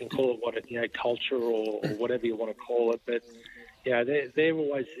you can call it culture or whatever you want to call it, but they're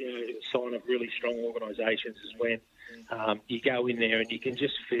always a sign of really strong organisations is when you go in there and you can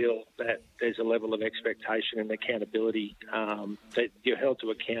just feel that there's a level of expectation and accountability that you're held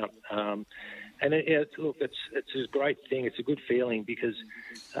to account. And it's a great thing. It's a good feeling because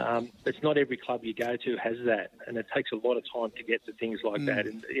it's not every club you go to has that, and it takes a lot of time to get to things like that.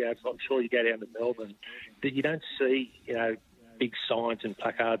 And I'm sure you go down to Melbourne, that you don't see big signs and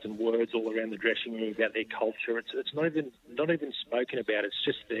placards and words all around the dressing room about their culture. It's not even spoken about. It's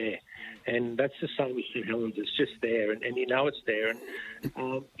just there, and that's the same with St Helens. It's just there, and it's there,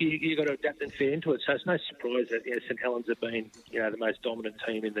 and you got to adapt and fit into it. So it's no surprise that St Helens have been the most dominant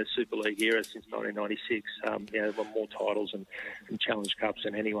team in the Super League era since 1996. They've won more titles and Challenge Cups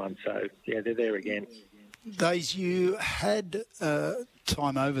than anyone. So they're there again. Days, you had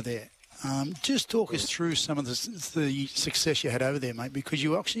time over there. Just talk us through some of the success you had over there, mate, because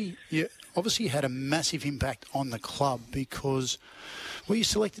you obviously had a massive impact on the club because were you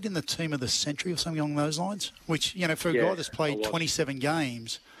selected in the team of the century or something along those lines? Which, for a guy that's played 27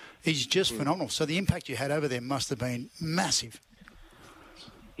 games, is just phenomenal. So the impact you had over there must have been massive.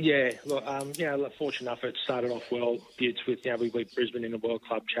 Yeah, look, fortunate enough, it started off well. Buttes with, we beat Brisbane in the World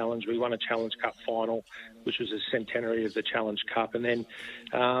Club Challenge. We won a Challenge Cup final, which was a centenary of the Challenge Cup. And then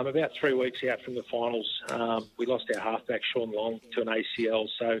about 3 weeks out from the finals, we lost our halfback, Sean Long, to an ACL.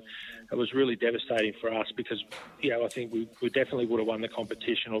 So it was really devastating for us because, I think we definitely would have won the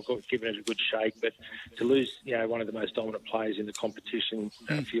competition or given it a good shake. But to lose, one of the most dominant players in the competition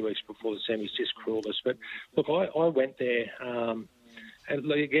a few weeks before the semis just cruelled us. But look, I went there. And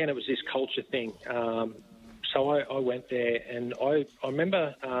again, it was this culture thing. So I went there, and I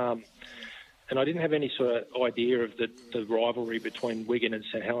remember, and I didn't have any sort of idea of the rivalry between Wigan and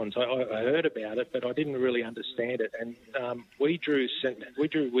St Helens. I heard about it, but I didn't really understand it. And we drew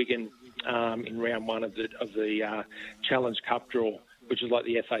Wigan in round one of the Challenge Cup draw, which is like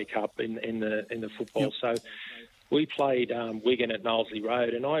the FA Cup in the football. Yep. So we played Wigan at Knowsley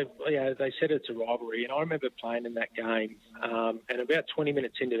Road, and they said it's a rivalry. And I remember playing in that game, and about 20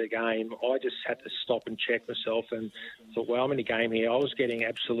 minutes into the game, I just had to stop and check myself and thought, well, I'm in a game here. I was getting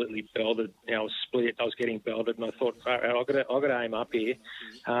absolutely belted. I was split. I was getting belted, and I thought, I've got to aim up here.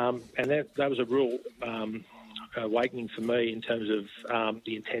 And that was a real awakening for me in terms of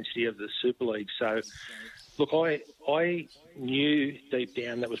the intensity of the Super League. So, look, I knew deep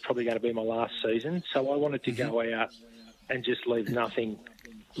down that was probably going to be my last season, so I wanted to go out and just leave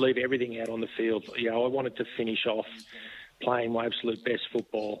everything out on the field. I wanted to finish off playing my absolute best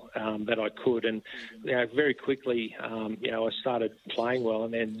football that I could, and very quickly, I started playing well,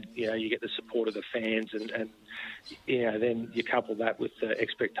 and then you get the support of the fans, and then you couple that with the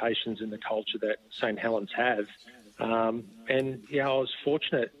expectations and the culture that St Helens have, and I was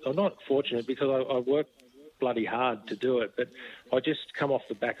fortunate. I'm not fortunate because I worked bloody hard to do it, but I just come off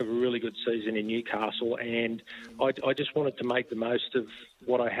the back of a really good season in Newcastle, and I just wanted to make the most of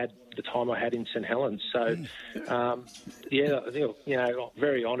what I had, the time I had in St Helens. So,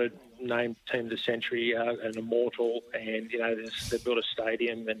 very honoured, named Team of the Century, an immortal, and they built a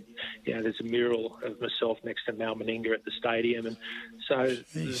stadium, and there's a mural of myself next to Mal Meninga at the stadium, and so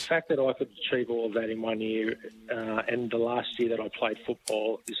the fact that I could achieve all of that in 1 year, and the last year that I played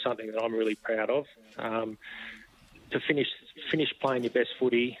football, is something that I'm really proud of. To finish playing your best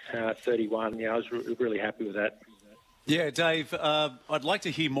footy, 31, I was really happy with that. Yeah, Dave, I'd like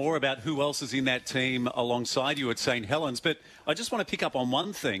to hear more about who else is in that team alongside you at St Helens, but I just want to pick up on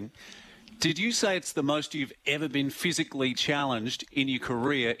one thing. Did you say it's the most you've ever been physically challenged in your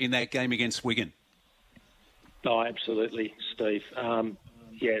career in that game against Wigan? Oh, absolutely, Steve.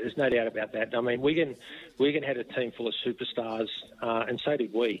 There's no doubt about that. I mean, Wigan had a team full of superstars, and so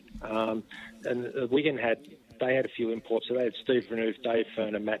did we. And Wigan had a few imports. So they had Steve Renouf, Dave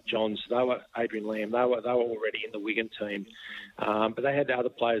Fern, and Matt Johns. They were Adrian Lamb. They were already in the Wigan team. But they had other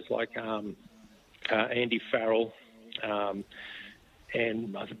players like Andy Farrell and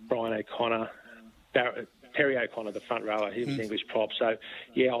Brian O'Connor, Terry O'Connor, the front rower. He was English prop. So I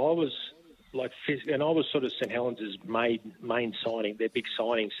was and I was sort of St Helens' main signing, their big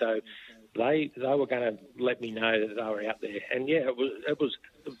signing. So they were going to let me know that they were out there. And it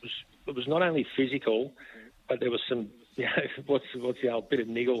was not only physical, but there was some, what's the old bit of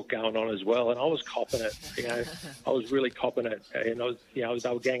niggle going on as well. And I was copping it, I was really copping it. And they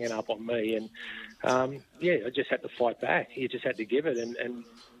were ganging up on me. And, I just had to fight back. You just had to give it. And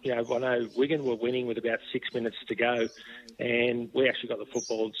I know Wigan were winning with about 6 minutes to go. And we actually got the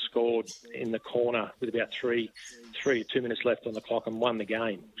football and scored in the corner with about 2 minutes left on the clock and won the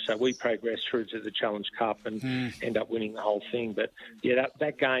game. So we progressed through to the Challenge Cup and end up winning the whole thing. But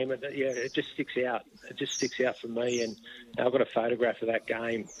that game, it just sticks out. It just sticks out for me. And I've got a photograph of that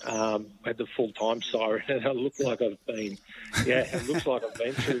game at the full-time siren, and it looks like I've been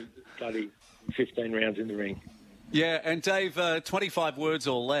through bloody 15 rounds in the ring. Yeah, and Dave, 25 words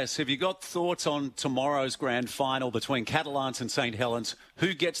or less. Have you got thoughts on tomorrow's grand final between Catalans and St Helens?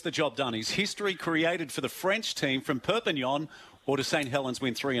 Who gets the job done? Is history created for the French team from Perpignan, or does St Helens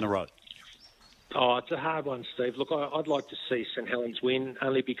win 3 in a row? Oh, it's a hard one, Steve. Look, I'd like to see St Helens win,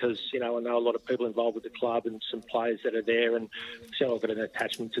 only because, I know a lot of people involved with the club and some players that are there, and so I've got an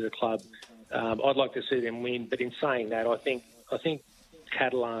attachment to the club. I'd like to see them win, but in saying that, I think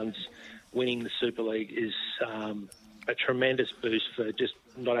Catalans winning the Super League is a tremendous boost for just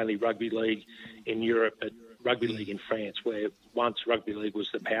not only rugby league in Europe, but rugby league in France, where once rugby league was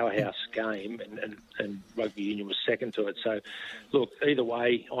the powerhouse game and rugby union was second to it. So, look, either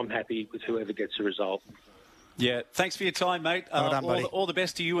way, I'm happy with whoever gets the result. Yeah, thanks for your time, mate. Well done, buddy. All the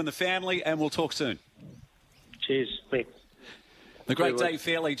best to you and the family, and we'll talk soon. Cheers, mate. The great Dave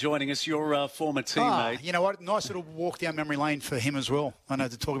Fairley joining us, your former teammate. You know what? Nice little walk down memory lane for him as well. I know,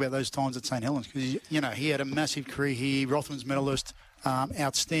 to talk about those times at St Helens, because, he had a massive career here, Rothmans medalist,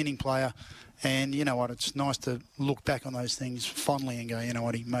 outstanding player. And you know what? It's nice to look back on those things fondly and go, you know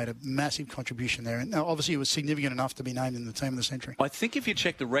what? He made a massive contribution there. And obviously it was significant enough to be named in the team of the century. I think if you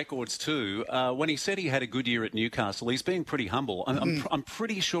check the records too, when he said he had a good year at Newcastle, he's being pretty humble. I'm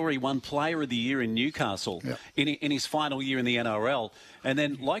pretty sure he won Player of the Year in Newcastle in his final year in the NRL. And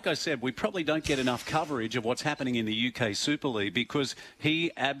then, like I said, we probably don't get enough coverage of what's happening in the UK Super League because he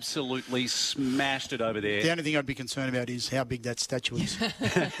absolutely smashed it over there. The only thing I'd be concerned about is how big that statue is.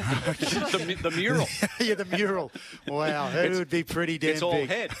 The mural. Yeah, the mural. Wow, it would be pretty damn big. It's all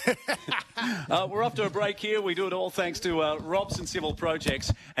head. We're off to a break here. We do it all thanks to Robson Civil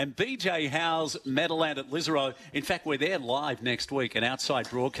Projects and BJ Howe's Meadowland at Lisarow. In fact, we're there live next week, an outside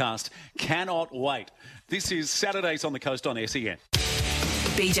broadcast. Cannot wait. This is Saturdays on the Coast on SEN.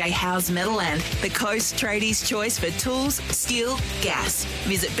 BJ Howe's Meadowland, the Coast Tradies' choice for tools, steel, gas.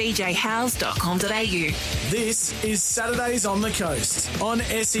 Visit bjhowes.com.au. This is Saturdays on the Coast on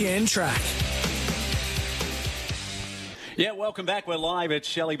SEN Track. Yeah, welcome back. We're live at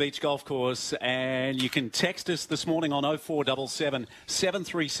Shelley Beach Golf Course, and you can text us this morning on 0477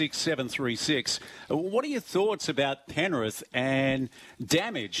 736 736. What are your thoughts about Penrith and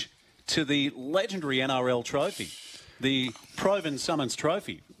damage to the legendary NRL trophy? The Provan Summons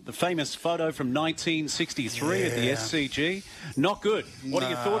Trophy, the famous photo from 1963 at the SCG. Not good. What are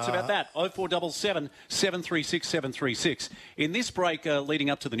your thoughts about that? 0477 736 736. In this break leading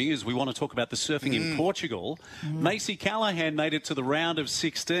up to the news, we want to talk about the surfing in Portugal. Macy Callahan made it to the round of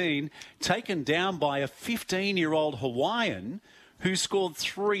 16, taken down by a 15-year-old Hawaiian who scored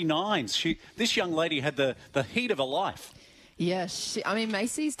 3 nines. This young lady had the heat of her life. Yeah,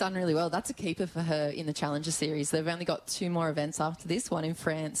 Macy's done really well. That's a keeper for her in the Challenger Series. They've only got 2 more events after this, one in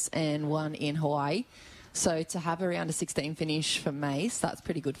France and one in Hawaii. So to have around a 16 finish for Mace, that's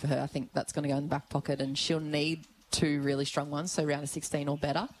pretty good for her. I think that's going to go in the back pocket, and she'll need 2 really strong ones, so around a 16 or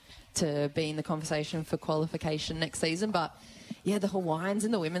better, to be in the conversation for qualification next season. But yeah, the Hawaiians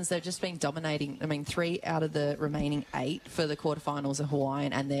and the women's, they've just been dominating. I mean, 3 out of the remaining 8 for the quarterfinals are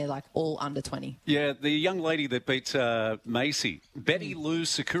Hawaiian, and they're like all under 20. Yeah, the young lady that beat Macy, Betty Lou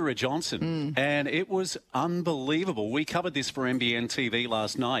Sakura Johnson, and it was unbelievable. We covered this for NBN TV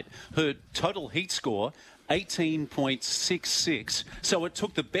last night. Her total heat score, 18.66. So it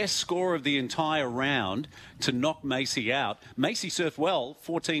took the best score of the entire round to knock Macy out. Macy surfed well,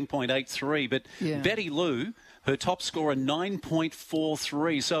 14.83, but Betty Lou, her top score, a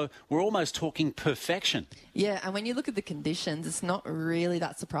 9.43. So we're almost talking perfection. Yeah, and when you look at the conditions, it's not really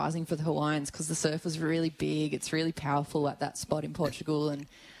that surprising for the Hawaiians because the surf was really big. It's really powerful at that spot in Portugal, and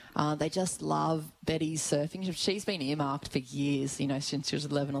they just love Betty's surfing. She's been earmarked for years, since she was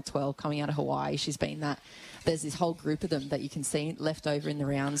 11 or 12 coming out of Hawaii. She's been that. There's this whole group of them that you can see left over in the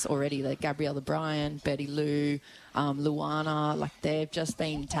rounds already. Like Gabriella Bryan, Betty Lou, Luana, they've just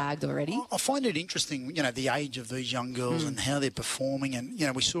been tagged already. I find it interesting, the age of these young girls and how they're performing.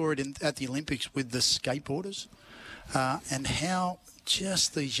 And, we saw it at the Olympics with the skateboarders and how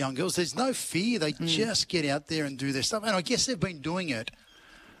just these young girls, there's no fear. They just get out there and do their stuff. And I guess they've been doing it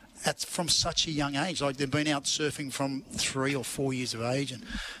from such a young age. Like, they've been out surfing from 3 or 4 years of age and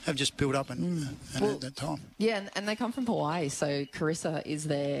have just built up at that time. Yeah, and they come from Hawaii, so Carissa is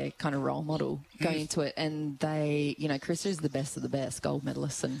their kind of role model going into it. And they, Carissa is the best of the best, gold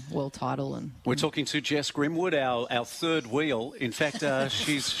medalist and world title. And we're talking to Jess Grimwood, our third wheel. In fact,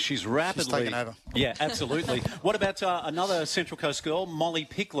 she's rapidly... She's taken over. Yeah, absolutely. What about another Central Coast girl, Molly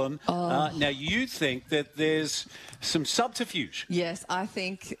Picklum? Now, you think that there's some subterfuge. Yes,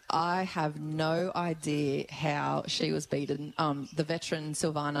 I have no idea how she was beaten. The veteran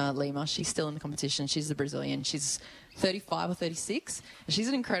Silvana Lima, she's still in the competition. She's a Brazilian. She's 35 or 36. And she's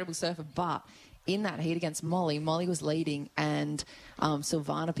an incredible surfer, but in that heat against Molly was leading, and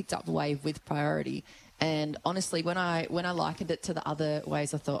Silvana picked up the wave with priority. And honestly, when I likened it to the other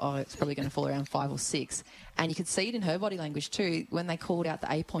waves, I thought, it's probably going to fall around 5 or 6. And you could see it in her body language too. When they called out the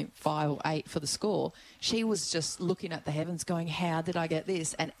 8.5 or 8 for the score, she was just looking at the heavens going, how did I get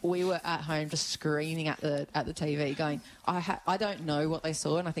this? And we were at home just screaming at the TV going, I don't know what they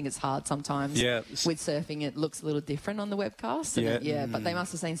saw. And I think it's hard sometimes with surfing. It looks a little different on the webcast. And but they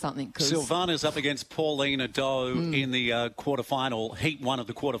must have seen something. Silvana's up against Paulina Doe in the quarterfinal, heat 1 of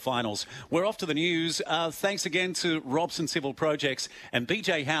the quarterfinals. We're off to the news. Thanks again to Robson Civil Projects and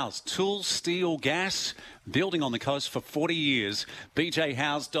BJ Howe's Tools, Steel, Gas, building on the coast for 40 years.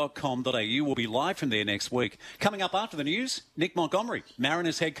 bjhowes.com.au will be live from there next week. Coming up after the news, Nick Montgomery,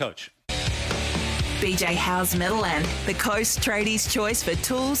 Mariners head coach. BJ Howe's Meadowland, the Coast Tradies' choice for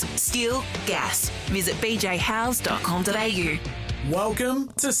tools, steel, gas. Visit bjhowes.com.au.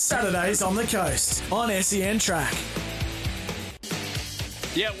 Welcome to Saturdays on the Coast on SEN Track.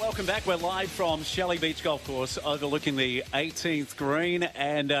 Yeah, welcome back. We're live from Shelley Beach Golf Course overlooking the 18th green.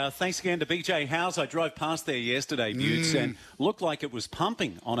 And thanks again to BJ Howes. I drove past there yesterday, Butts, and looked like it was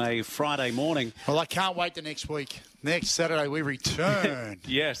pumping on a Friday morning. Well, I can't wait to next week. Next Saturday, we return.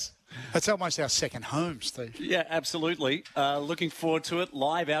 Yes. That's almost our second home, Steve. Yeah, absolutely. Looking forward to it.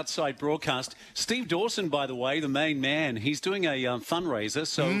 Live outside broadcast. Steve Dawson, by the way, the main man, he's doing a fundraiser,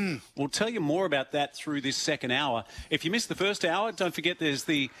 so we'll tell you more about that through this second hour. If you missed the first hour, don't forget there's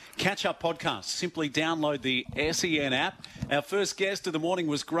the catch-up podcast. Simply download the SEN app. Our first guest of the morning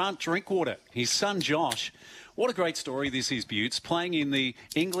was Grant Drinkwater, his son Josh. What a great story this is, Butts, playing in the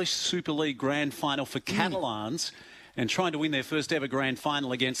English Super League Grand Final for Catalans. And trying to win their first ever grand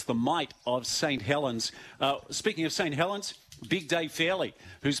final against the might of St Helens. Speaking of St Helens, Big Dave Fairley,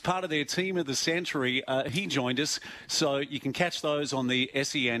 who's part of their team of the century, he joined us. So you can catch those on the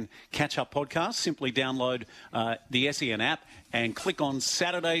SEN Catch-Up podcast. Simply download the SEN app and click on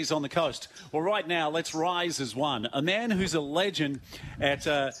Saturdays on the Coast. Well, right now, let's rise as one. A man who's a legend at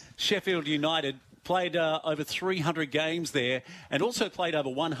Sheffield United, played over 300 games there and also played over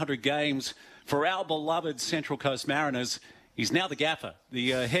 100 games for our beloved Central Coast Mariners. He's now the gaffer, the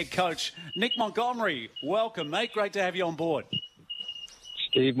head coach. Nick Montgomery, welcome, mate. Great to have you on board.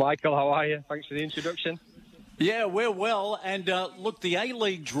 Steve, Michael, how are you? Thanks for the introduction. Yeah, we're well. And look, the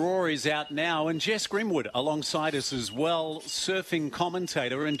A-League draw is out now, and Jess Grimwood alongside us as well, surfing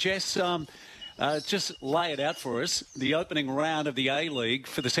commentator. And Jess, just lay it out for us, the opening round of the A-League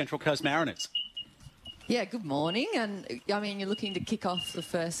for the Central Coast Mariners. Yeah, good morning. And, I mean, you're looking to kick off the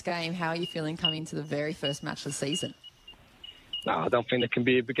first game. How are you feeling coming to the very first match of the season? No, I don't think there can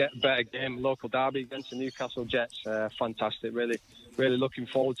be a better game. Local derby against the Newcastle Jets. Fantastic, really looking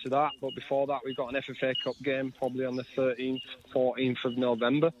forward to that. But before that, we've got an FFA Cup game probably on the 13th, 14th of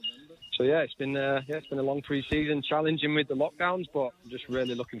November. So, yeah, it's been a long pre-season, challenging with the lockdowns, but just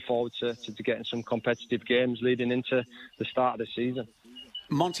really looking forward to getting some competitive games leading into the start of the season.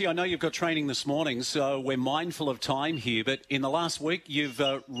 Monty, I know you've got training this morning, so we're mindful of time here, but in the last week, you've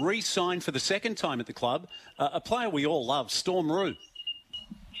re-signed for the second time at the club a player we all love, Storm Roux.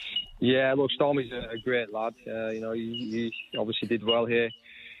 Yeah, look, Stormy's a great lad. He obviously did well here.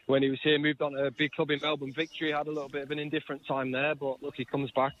 When he was here, moved on to a big club in Melbourne Victory, had a little bit of an indifferent time there, but look, he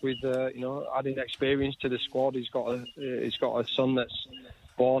comes back with, adding experience to the squad. He's got a son that's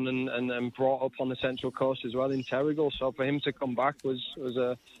born and brought up on the Central Coast as well in Terrigal. So for him to come back was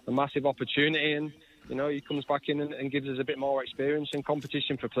a massive opportunity, and he comes back in and gives us a bit more experience and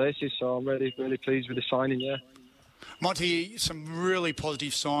competition for places. So I'm really pleased with the signing. Yeah, Monty, some really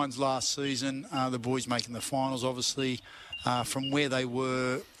positive signs last season. The boys making the finals, obviously, from where they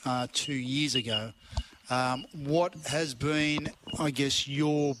were 2 years ago. What has been, I guess,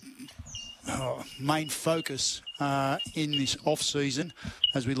 your main focus in this off-season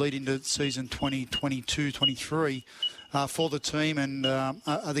as we lead into season 2022-23 for the team, and are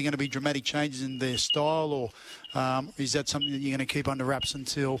there going to be dramatic changes in their style, or is that something that you're going to keep under wraps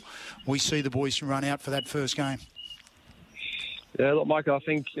until we see the boys run out for that first game? Yeah, look, Michael, I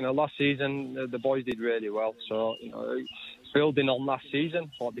think last season the boys did really well, so building on last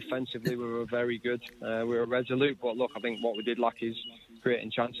season, but defensively we were very good. We were resolute, but look, I think what we did lack is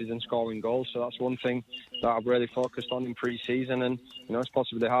creating chances and scoring goals. So that's one thing that I've really focused on in pre-season, and it's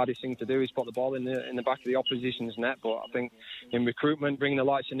possibly the hardest thing to do is put the ball in the back of the opposition's net. But I think in recruitment, bringing the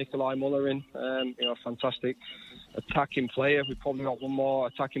likes of Nikolai Muller in, a fantastic attacking player. We've probably got one more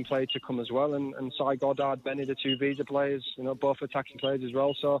attacking player to come as well, and Cy Goddard, Benny, the two visa players, both attacking players as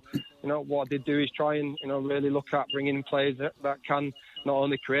well. So, what I did do is try and, really look at bringing in players that can not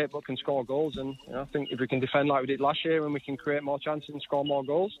only create but can score goals. And I think if we can defend like we did last year and we can create more chances and score more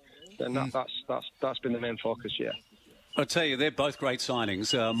goals, then that's been the main focus, yeah. I'll tell you, they're both great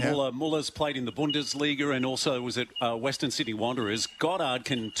signings. Muller's played in the Bundesliga and also was at Western Sydney Wanderers. Goddard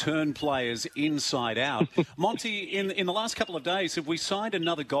can turn players inside out. Monty, in the last couple of days, have we signed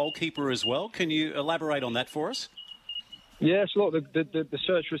another goalkeeper as well? Can you elaborate on that for us? Yes, look, the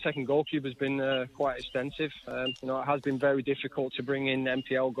search for a second goalkeeper has been quite extensive. It has been very difficult to bring in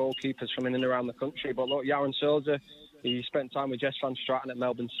NPL goalkeepers from in and around the country. But look, Yaron Souza, he spent time with Jess Van Straten at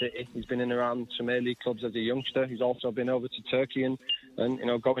Melbourne City. He's been in and around some A-League clubs as a youngster. He's also been over to Turkey and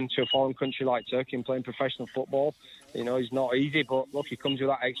going to a foreign country like Turkey and playing professional football. He's not easy, but look, he comes with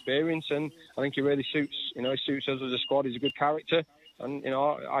that experience, and I think he really suits us as a squad. He's a good character. And,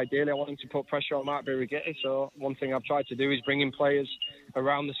 ideally I want him to put pressure on Mark Birighitti. So one thing I've tried to do is bring in players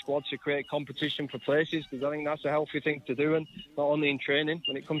around the squad to create competition for places, because I think that's a healthy thing to do, and not only in training,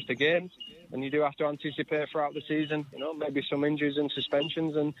 when it comes to games. And you do have to anticipate throughout the season, maybe some injuries and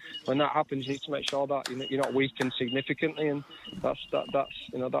suspensions. And when that happens, you need to make sure that you're not weakened significantly. And that's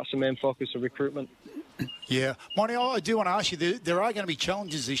the main focus of recruitment. Yeah. Monty, I do want to ask you, there are going to be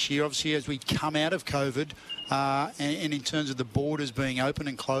challenges this year, obviously, as we come out of COVID, and in terms of the borders being open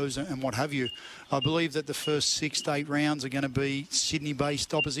and closed and what have you. I believe that the first 6 to 8 rounds are going to be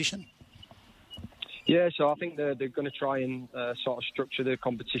Sydney-based opposition. Yeah, so I think they're going to try and sort of structure the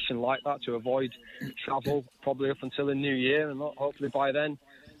competition like that to avoid travel probably up until the new year, and hopefully by then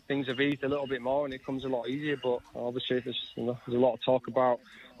things have eased a little bit more and it comes a lot easier. But obviously there's a lot of talk about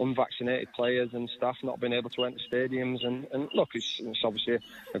unvaccinated players and staff not being able to enter stadiums, and look, it's obviously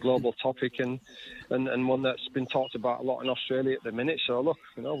a global topic and one that's been talked about a lot in Australia at the minute. So look,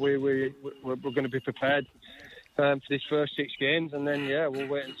 we're going to be prepared for these first 6 games, and then we'll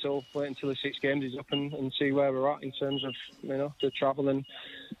wait until the 6 games is up and see where we're at in terms of the travel and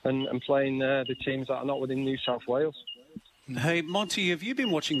playing the teams that are not within New South Wales. Hey Monty, have you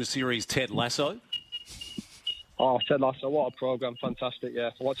been watching the series Ted Lasso? Oh, Ted Lasso, what a programme. Fantastic, yeah.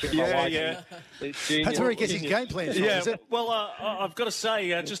 Watch it with my wife. Yeah. That's where he gets his game plans from, is it? Well, I've got to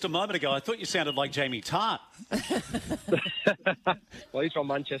say, just a moment ago, I thought you sounded like Jamie Tart. Well, he's from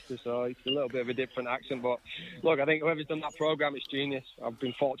Manchester, so it's a little bit of a different accent. But, look, I think whoever's done that programme, it's genius. I've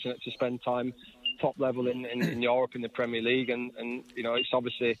been fortunate to spend time top level in Europe, in the Premier League, and it's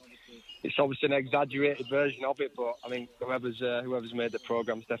obviously an exaggerated version of it, but I think whoever's made the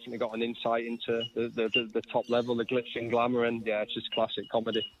programme's definitely got an insight into the top level, the glitz and glamour, and it's just classic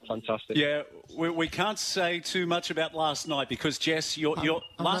comedy. Fantastic. Yeah, we can't say too much about last night because Jess, I'm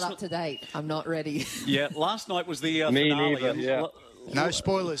not up to date. I'm not ready. Yeah, last night was the Me finale. neither, yeah. No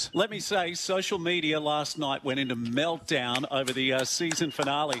spoilers. Let me say, social media last night went into meltdown over the season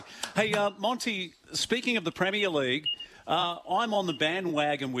finale. Hey, Monty, speaking of the Premier League, I'm on the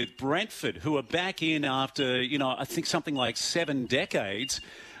bandwagon with Brentford, who are back in after, I think something like 7 decades.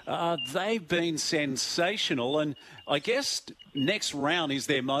 They've been sensational, and I guess next round is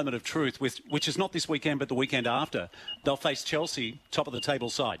their moment of truth, which is not this weekend but the weekend after. They'll face Chelsea, top of the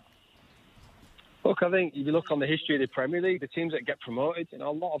table side. Look, I think if you look on the history of the Premier League, the teams that get promoted, a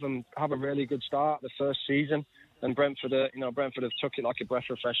lot of them have a really good start the first season. And Brentford have took it like a breath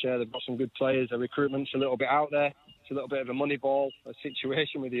of fresh air. They've got some good players. Their recruitment's a little bit out there. It's a little bit of a money ball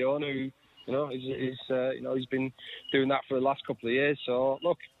situation with the owner who, he's been doing that for the last couple of years. So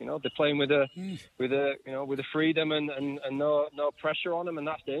look, they're playing with a freedom and no pressure on them, and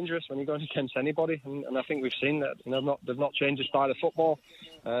that's dangerous when you're going against anybody. And I think we've seen that. They've not changed the style of football,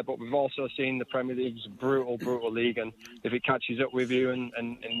 but we've also seen the Premier League's brutal league. And if it catches up with you and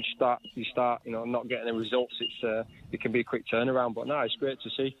you start not getting the results, it can be a quick turnaround. But no, it's great to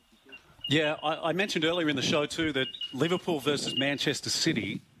see. Yeah, I mentioned earlier in the show too that Liverpool versus Manchester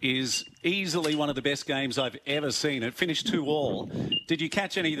City is easily one of the best games I've ever seen. It finished 2-2. Did you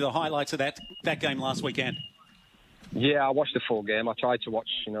catch any of the highlights of that game last weekend? Yeah, I watched the full game. I tried to watch,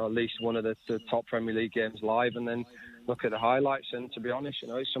 at least one of the top Premier League games live, and then look at the highlights. And to be honest,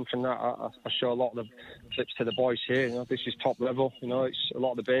 it's something that I show a lot of the clips to the boys here. This is top level. It's a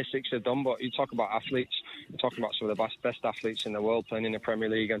lot of the basics are done, but you talk about athletes. You're talking about some of the best athletes in the world playing in the Premier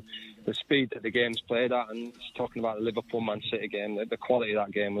League, and the speed that the game's played at, and talking about the Liverpool-Man City game, the quality of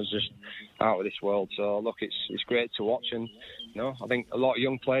that game was just out of this world. So look, it's great to watch, and I think a lot of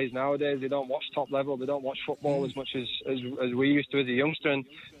young players nowadays, they don't watch top level, they don't watch football as much as we used to as a youngster, and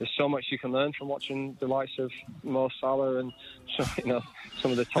there's so much you can learn from watching the likes of Mo Salah and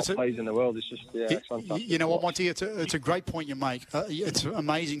some of the top players in the world. It's just it's fantastic. You know what, Monty, it's a great point you make. It's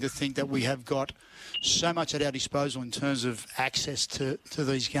amazing to think that we have got so much at our disposal in terms of access to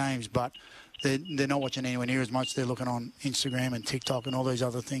these games, but they're not watching anywhere near as much. They're looking on Instagram and TikTok and all these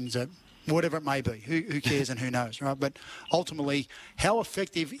other things that, whatever it may be, who cares and who knows, right? But ultimately, how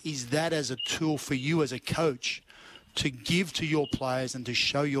effective is that as a tool for you as a coach to give to your players and to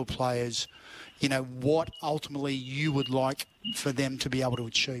show your players, what ultimately you would like for them to be able to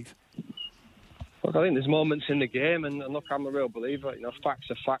achieve? Look, I think there's moments in the game, and look, I'm a real believer. Facts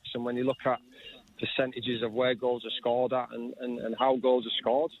are facts, and when you look at percentages of where goals are scored at and how goals are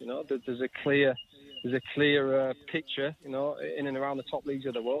scored, there's a clear picture, in and around the top leagues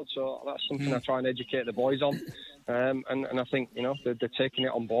of the world. So that's something I try and educate the boys on. And I think, they're taking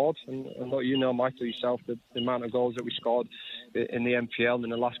it on board. And look, Michael, yourself, the amount of goals that we scored in the MPL in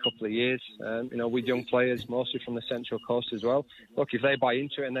the last couple of years, with young players, mostly from the Central Coast as well. Look, if they buy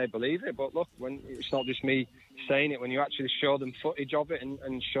into it and they believe it, but look, when it's not just me saying it, when you actually show them footage of it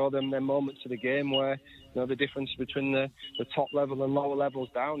and show them their moments of the game where, the difference between the top level and lower levels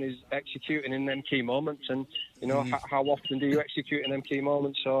down is executing in them key moments. And, how often do you execute in them key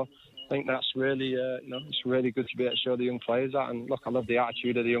moments? So I think that's really, it's really good to be able to show the young players that. And look, I love the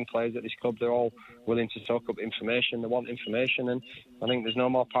attitude of the young players at this club. They're all willing to soak up information. They want information. And I think there's no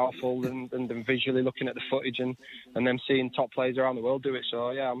more powerful than visually looking at the footage and them seeing top players around the world do it.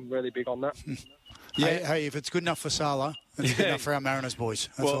 So, yeah, I'm really big on that. Yeah. Hey, if it's good enough for Salah, it's good enough for our Mariners boys.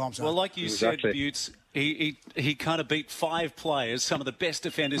 That's all I'm saying. Well, like you said, Butts, he kind of beat 5 players, some of the best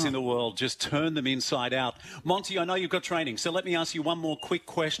defenders in the world, just turned them inside out. Monty, I know you've got training, so let me ask you one more quick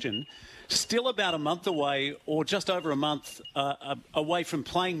question. Still about a month away, or just over a month away from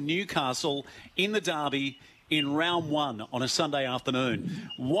playing Newcastle in the derby in round 1 on a Sunday afternoon.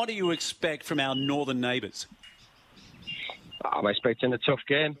 What do you expect from our northern neighbours? I'm expecting a tough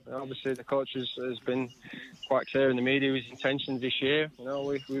game. Obviously, the coach has been quite clear in the media his intentions this year. We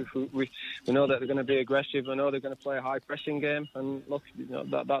know that they're going to be aggressive. We know they're going to play a high pressing game. And look,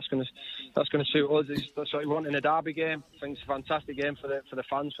 that's going to suit us. That's what we want in a derby game. I think it's a fantastic game for the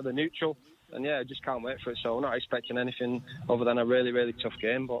fans, for the neutral. And yeah, I just can't wait for it. So we're not expecting anything other than a really, really tough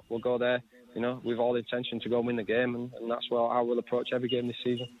game. But we'll go there, with all intention to go and win the game. And that's how we'll approach every game this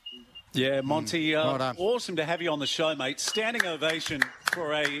season. Yeah, Monty, awesome to have you on the show, mate. Standing ovation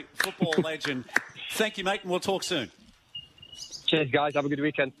for a football legend. Thank you, mate, and we'll talk soon. Cheers, guys. Have a good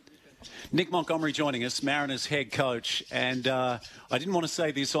weekend. Nick Montgomery joining us, Mariners head coach. And I didn't want to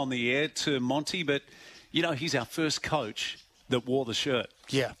say this on the air to Monty, but, he's our first coach that wore the shirt.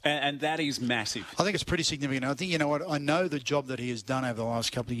 Yeah. And that is massive. I think it's pretty significant. I think, I know the job that he has done over the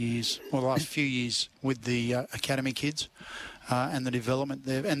last couple of years, or the last few years with the academy kids. And the development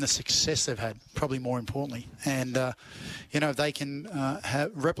there and the success they've had, probably more importantly. And, if they can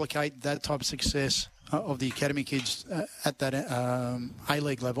replicate that type of success of the academy kids at that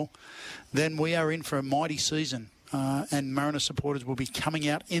A-League level, then we are in for a mighty season. And Mariners supporters will be coming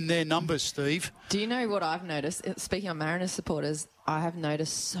out in their numbers, Steve. Do you know what I've noticed? Speaking of Mariners supporters, I have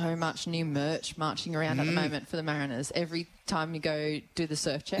noticed so much new merch marching around at the moment for the Mariners. Every time you go do the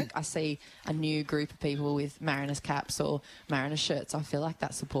surf check, I see a new group of people with Mariners caps or Mariners shirts. I feel like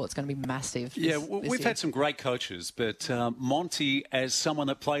that support's going to be massive. We've had some great coaches, but Monty, as someone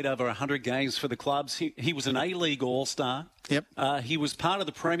that played over 100 games for the clubs, he was an A-League All-Star. Yep. He was part of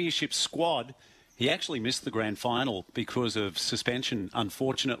the Premiership squad. He actually missed the grand final because of suspension,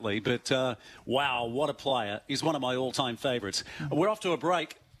 unfortunately. But, wow, what a player. He's one of my all-time favourites. We're off to a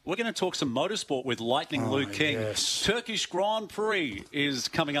break. We're going to talk some motorsport with Lightning Luke King. Yes. Turkish Grand Prix is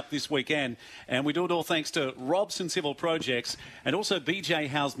coming up this weekend. And we do it all thanks to Robson Civil Projects and also BJ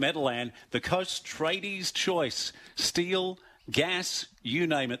House Meadowland, the Coast Tradies Choice. Steel, gas, you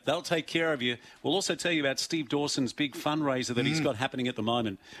name it, they'll take care of you. We'll also tell you about Steve Dawson's big fundraiser that he's got happening at the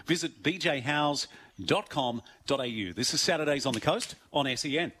moment. Visit bjhouse.com.au. This is Saturdays on the Coast on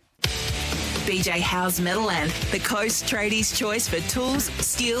SEN. BJ House Meadowland, the Coast Tradies' choice for tools,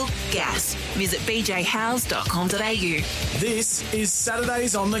 steel, gas. Visit bjhouse.com.au. This is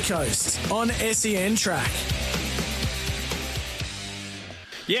Saturdays on the Coast on SEN Track.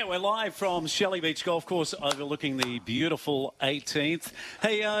 Yeah, we're live from Shelley Beach Golf Course overlooking the beautiful 18th.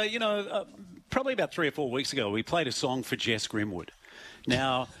 Hey, probably about 3 or 4 weeks ago, we played a song for Jess Grimwood.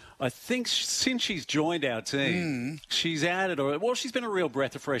 Now, I think since she's joined our team, she's added, she's been a real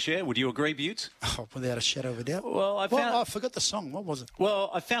breath of fresh air. Would you agree, Butts? Oh, without a shadow of a doubt. Well, I forgot the song. What was it?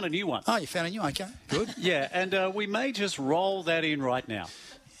 Well, I found a new one. Oh, you found a new one. Okay, good. Yeah, and we may just roll that in right now.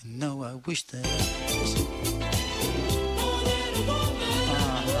 No, I wish that...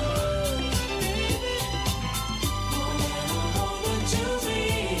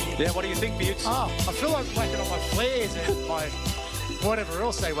 Yeah, what do you think, Butts? Oh, I feel like whacking on my flares and my whatever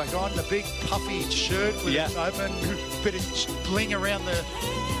else they whack on. The big puffy shirt with it open, bit of bling around the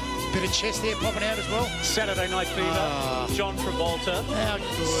bit of chest there popping out as well. Saturday Night Fever, John Travolta. How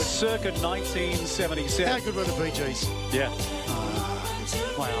good. Circa 1977. How good were the Bee Gees? Yeah.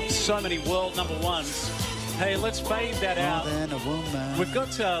 Wow. So many world number ones. Hey, let's fade that out. We've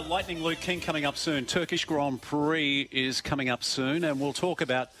got Lightning Luke King coming up soon. Turkish Grand Prix is coming up soon, and we'll talk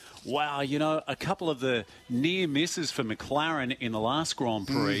about, a couple of the near misses for McLaren in the last Grand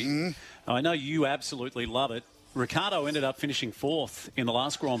Prix. I know you absolutely love it. Ricardo ended up finishing 4th in the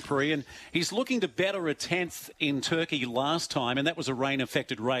last Grand Prix, and he's looking to better a 10th in Turkey last time, and that was a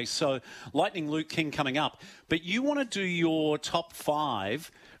rain-affected race. So Lightning Luke King coming up. But you want to do your top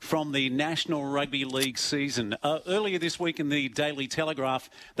 5 from the National Rugby League season. Earlier this week in the Daily Telegraph,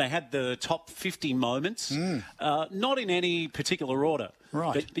 they had the top 50 moments, not in any particular order.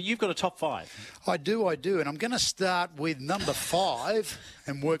 Right. But you've got a top 5. I do. And I'm going to start with number 5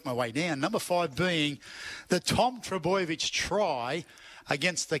 and work my way down. Number 5 being the Tom Trbojevic try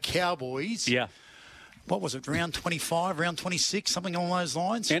against the Cowboys. Yeah. What was it, round 25, round 26, something along those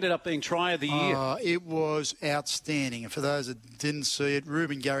lines? Ended up being try of the year. It was outstanding. And for those that didn't see it,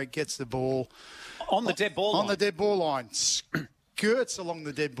 Ruben Garrick gets the ball. On the dead ball line. On the dead ball line. Skirts along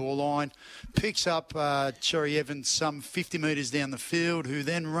the dead ball line, picks up Cherry Evans some 50 metres down the field, who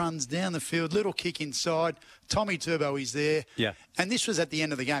then runs down the field, little kick inside. Tommy Turbo is there. Yeah. And this was at the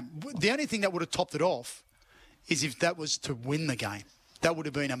end of the game. The only thing that would have topped it off is if that was to win the game. That would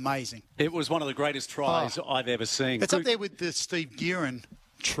have been amazing. It was one of the greatest tries I've ever seen. It's up there with the Steve Gearin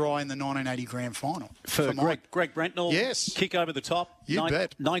try in the 1980 Grand Final. For Greg Brentnell. Yes. Kick over the top. You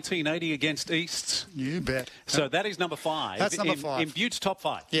bet. 1980 against Easts. You bet. So that is number 5. That's number 5. In Butte's top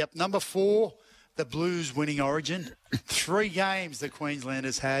 5. Yep. Number 4, the Blues winning Origin. 3 games the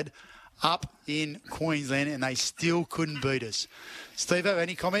Queenslanders had up in Queensland, and they still couldn't beat us. Steve, have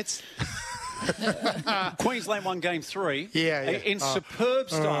any comments? Queensland won game 3. Yeah. In superb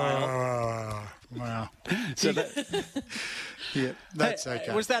style. Wow. So that, yeah, that's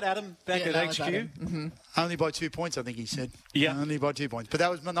okay. Was that Adam back at HQ? Mm-hmm. Only by 2 points, I think he said. Yeah. Only by 2 points. But that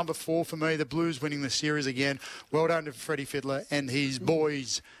was my number 4 for me. The Blues winning the series again. Well done to Freddie Fiddler and his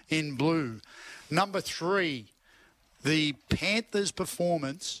boys in blue. Number 3, the Panthers'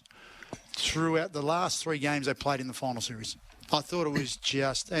 performance throughout the last 3 games they played in the final series. I thought it was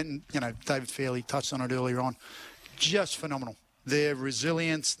just, and, David Fairley touched on it earlier on, just phenomenal. Their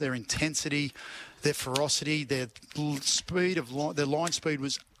resilience, their intensity, their ferocity, their speed their line speed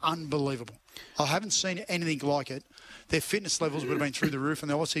was unbelievable. I haven't seen anything like it. Their fitness levels would have been through the roof, and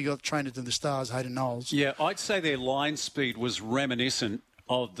they also got trained into the Stars, Hayden Knowles. Yeah, I'd say their line speed was reminiscent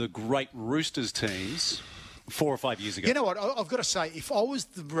of the great Roosters teams 4 or 5 years ago. You know what? I've got to say, if I was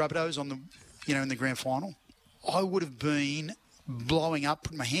the Rabbitohs on the, in the grand final, I would have been blowing up,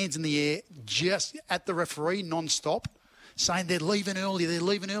 putting my hands in the air, just at the referee non-stop, saying they're leaving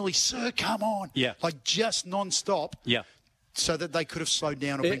early, sir, come on. Yeah. Like just non-stop. Yeah. So that they could have slowed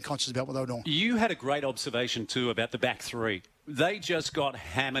down or been conscious about what they were doing. You had a great observation, too, about the back 3. They just got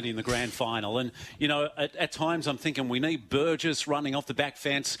hammered in the grand final. And, at times I'm thinking we need Burgess running off the back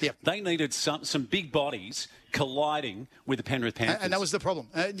fence. Yep. They needed some big bodies colliding with the Penrith Panthers. And that was the problem.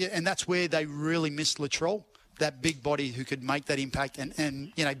 And that's where they really missed Latrell, that big body who could make that impact and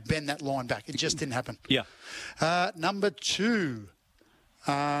bend that line back. It just didn't happen. Yeah. Number 2,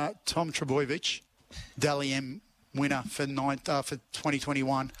 Tom Trbojevic, Dally M winner for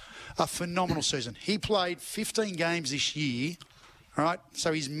 2021. A phenomenal season. He played 15 games this year, all right?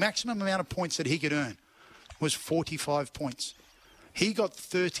 So his maximum amount of points that he could earn was 45 points. He got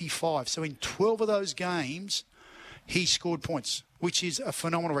 35. So in 12 of those games, he scored points, which is a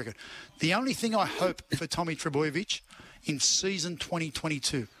phenomenal record. The only thing I hope for Tommy Trbojevic in season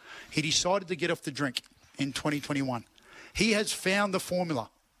 2022, he decided to get off the drink in 2021. He has found the formula,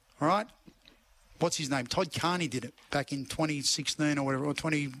 all right? What's his name? Todd Carney did it back in 2016 or whatever, or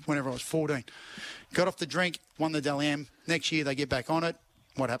whenever it was, 14. Got off the drink, won the Dally M. Next year they get back on it.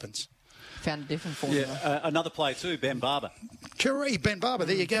 What happens? Found a different formula. Yeah, another player too, Ben Barber. Correct, Ben Barber,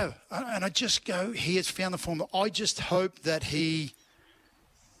 there you go. And I just go, he has found the formula. I just hope that he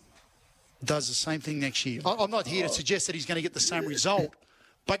does the same thing next year. I'm not here to suggest that he's going to get the same result,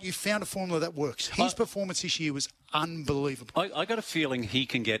 but you found a formula that works. His performance this year was unbelievable. I got a feeling he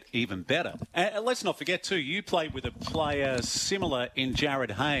can get even better. And let's not forget, too, you played with a player similar in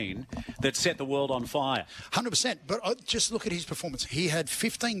Jared Hayne that set the world on fire. 100%. But just look at his performance. He had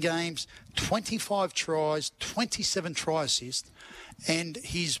 15 games, 25 tries, 27 try assists, and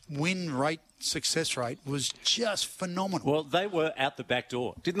his win rate, success rate was just phenomenal. Well, they were out the back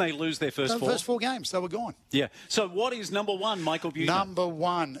door. Didn't they lose their first 4? First 4 games, they were gone. Yeah. So what is number 1, Michael Buter? Number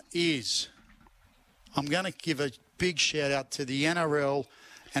 1 is, I'm going to give a big shout out to the NRL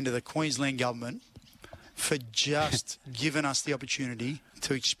and to the Queensland government for just giving us the opportunity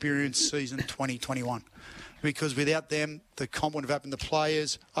to experience season 2021. Because without them, the comp wouldn't have happened. The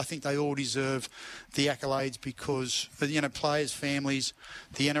players, I think they all deserve the accolades because, players, families,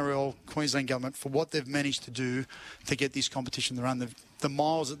 the NRL, Queensland government, for what they've managed to do to get this competition to run. The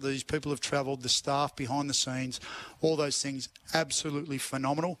miles that these people have travelled, the staff behind the scenes, all those things, absolutely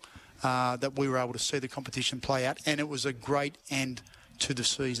phenomenal. that we were able to see the competition play out, and it was a great end to the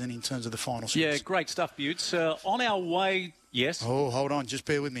season in terms of the final six. Yeah, great stuff, Butts. On our way, yes? Oh, hold on. Just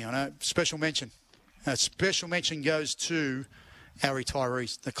bear with me. I know. Special mention. A special mention goes to our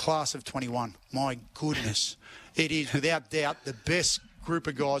retirees, the class of 21. My goodness. It is, without doubt, the best group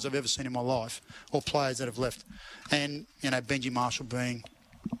of guys I've ever seen in my life, or players that have left. And, Benji Marshall being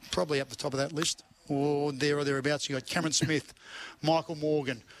probably up the top of that list, or there or thereabouts. You got Cameron Smith, Michael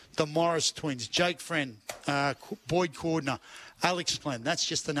Morgan, the Morris twins, Jake Friend, Boyd Cordner, Alex Glenn. That's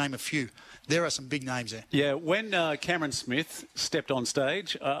just to name a few. There are some big names there. Yeah, when Cameron Smith stepped on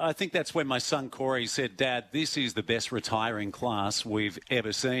stage, I think that's when my son Corey said, Dad, this is the best retiring class we've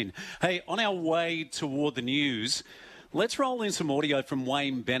ever seen. Hey, on our way toward the news, let's roll in some audio from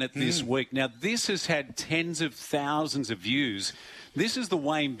Wayne Bennett this week. Now, this has had tens of thousands of views. This is the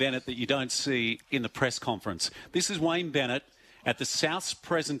Wayne Bennett that you don't see in the press conference. This is Wayne Bennett at the South's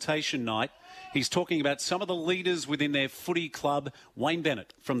presentation night. He's talking about some of the leaders within their footy club. Wayne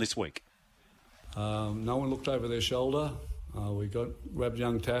Bennett from this week. No one looked over their shoulder. We grabbed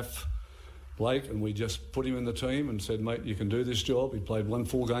young Taff Blake and we just put him in the team and said, mate, you can do this job. He played one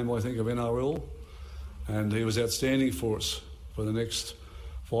full game, I think, of NRL, and he was outstanding for us for the next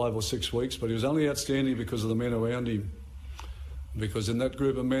 5 or 6 weeks, but he was only outstanding because of the men around him, because in that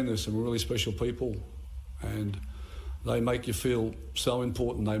group of men there's some really special people, and they make you feel so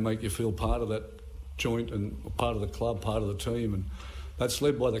important. They make you feel part of that joint and part of the club, part of the team, and that's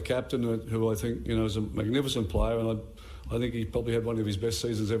led by the captain, who I think is a magnificent player, and I think he probably had one of his best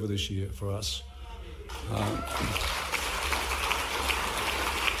seasons ever this year for us.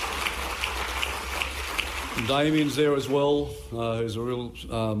 Damien's there as well, who's a real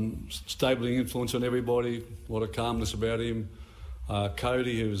stabling influence on everybody. A lot of calmness about him.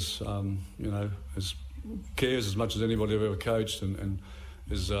 Cody, who's cares as much as anybody I've ever coached, and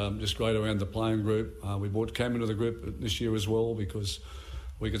is just great around the playing group. We brought Cam into the group this year as well because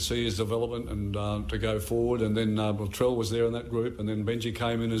we could see his development and to go forward. And then Latrell was there in that group, and then Benji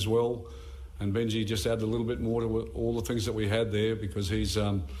came in as well. And Benji just added a little bit more to all the things that we had there because he's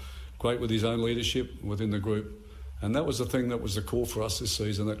great with his own leadership within the group. And that was the thing that was the core for us this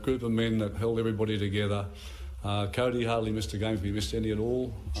season, that group of men that held everybody together. Cody hardly missed a game if he missed any at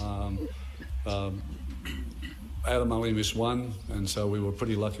all. Adam only missed one, and so we were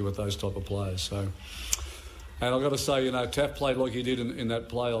pretty lucky with those type of players. So, and I've got to say, Taff played like he did in that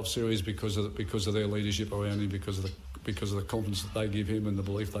playoff series because of their leadership around him, because of the confidence that they give him and the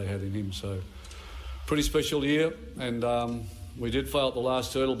belief they had in him. So, pretty special year, and we did fail at the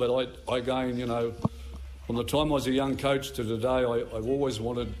last hurdle, but I again, from the time I was a young coach to today, I've always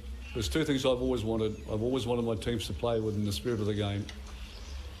wanted. There's two things I've always wanted. I've always wanted my teams to play within the spirit of the game,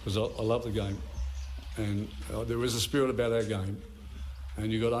 because I love the game. And there is a spirit about our game,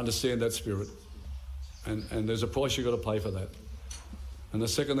 and you've got to understand that spirit, and there's a price you've got to pay for that. And the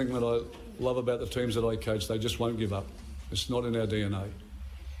second thing that I love about the teams that I coach, they just won't give up. It's not in our DNA.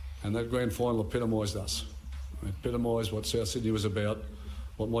 And that grand final epitomised us. It epitomised what South Sydney was about,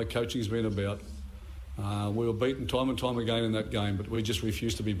 what my coaching's been about. We were beaten time and time again in that game, but we just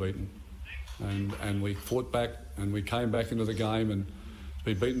refused to be beaten. And we fought back, and we came back into the game, and to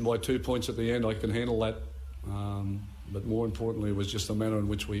be beaten by 2 points at the end, I can handle that. But more importantly, it was just the manner in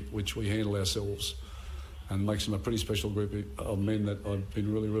which we handle ourselves, and makes them a pretty special group of men that I've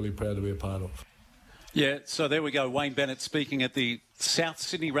been really, really proud to be a part of. Yeah, so there we go. Wayne Bennett speaking at the South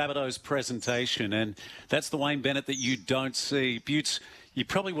Sydney Rabbitohs presentation, and that's the Wayne Bennett that you don't see. Butts, you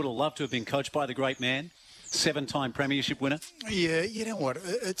probably would have loved to have been coached by the great man, 7-time premiership winner. Yeah, you know what?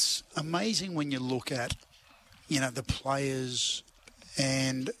 It's amazing when you look at, the players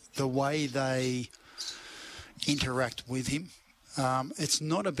and the way they interact with him. It's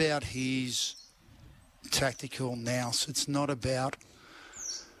not about his tactical nous. It's not about,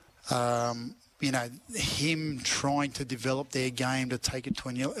 him trying to develop their game to take it to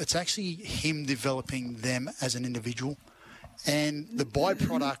a new. It's actually him developing them as an individual. And the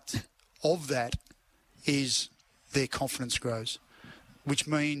byproduct of that is their confidence grows, which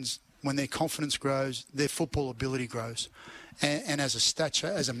means when their confidence grows, their football ability grows. And as a stature,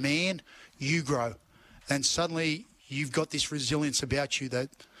 as a man, you grow. And suddenly you've got this resilience about you that,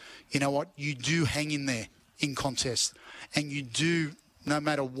 you do hang in there in contest. And you do, no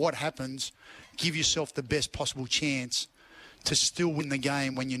matter what happens, give yourself the best possible chance to still win the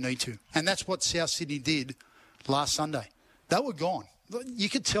game when you need to. And that's what South Sydney did last Sunday. They were gone. You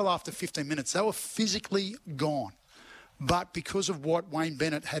could tell after 15 minutes, they were physically gone. But because of what Wayne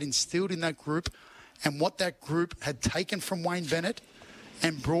Bennett had instilled in that group, and what that group had taken from Wayne Bennett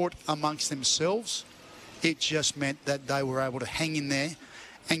and brought amongst themselves, it just meant that they were able to hang in there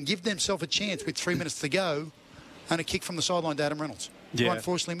and give themselves a chance with 3 minutes to go and a kick from the sideline to Adam Reynolds, who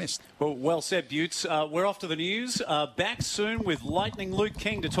unfortunately missed. Well said, Butts. We're off to the news. Back soon with Lightning Luke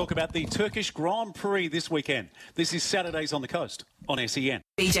King to talk about the Turkish Grand Prix this weekend. This is Saturdays on the Coast on SEN.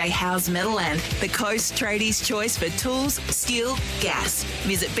 BJ Howes Metalland, the Coast Tradies' choice for tools, steel, gas.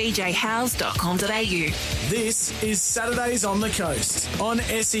 Visit bjhowes.com.au. This is Saturdays on the Coast on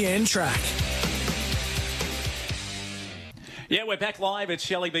SEN Track. Yeah, we're back live at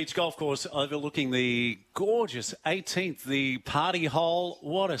Shelley Beach Golf Course overlooking the gorgeous 18th, the party hole.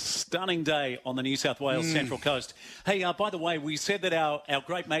 What a stunning day on the New South Wales Central Coast. Hey, by the way, we said that our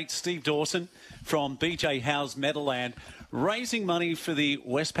great mate Steve Dawson from BJ Howes Meadowland raising money for the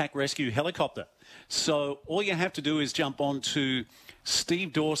Westpac Rescue helicopter. So all you have to do is jump on to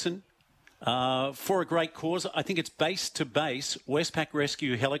Steve Dawson for a great cause. I think it's base to base, Westpac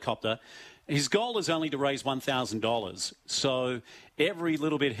Rescue helicopter. His goal is only to raise $1,000, so every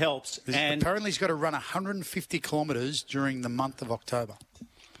little bit helps. And apparently he's got to run 150 kilometres during the month of October.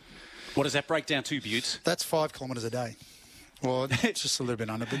 What does that break down to, Butts? That's 5 kilometres a day. Well, it's just a little bit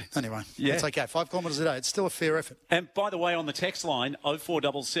under, but anyway, it's okay. 5 kilometres a day. It's still a fair effort. And by the way, on the text line,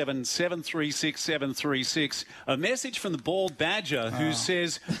 0477 736 736, a message from the Bald Badger who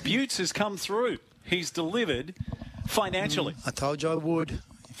says, Butts has come through. He's delivered financially. I told you I would.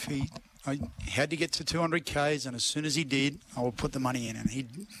 I had to get to 200 Ks, and as soon as he did, I will put the money in, and he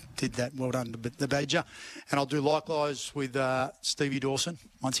did that. Well done, the Badger. And I'll do likewise with Stevie Dawson.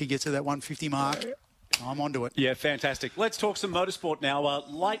 Once he gets to that 150 mark, I'm onto it. Yeah, fantastic. Let's talk some motorsport now.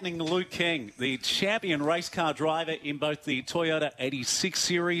 Lightning Luke King, the champion race car driver in both the Toyota 86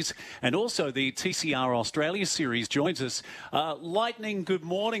 Series and also the TCR Australia Series, joins us. Lightning, good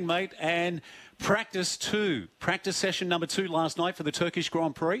morning, mate. And practice session number 2 last night for the Turkish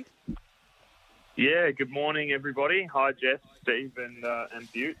Grand Prix. Yeah, good morning, everybody. Hi, Jeff, Steve, and Butts.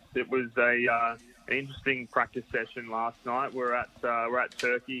 It was an interesting practice session last night. We're at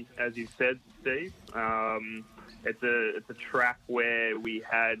Turkey, as you said, Steve. It's a track where we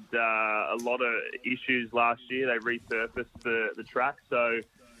had a lot of issues last year. They resurfaced the track, so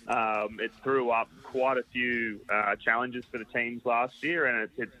it threw up quite a few challenges for the teams last year, and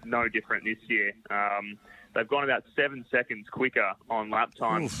it's no different this year. They've gone about 7 seconds quicker on lap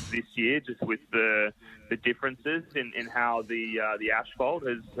times this year, just with the differences in how the asphalt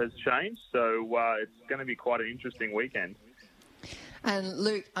has changed. So it's going to be quite an interesting weekend. And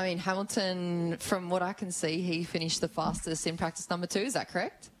Luke, I mean, Hamilton, from what I can see, he finished the fastest in practice number 2. Is that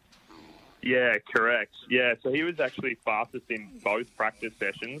correct? Yeah, correct. Yeah, so he was actually fastest in both practice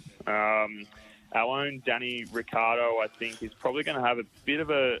sessions. Our own Danny Ricciardo, I think, is probably going to have a bit of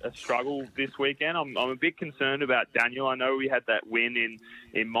a struggle this weekend. I'm a bit concerned about Daniel. I know we had that win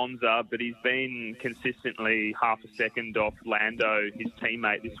in Monza, but he's been consistently half a second off Lando, his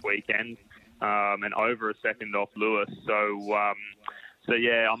teammate, this weekend, and over a second off Lewis. So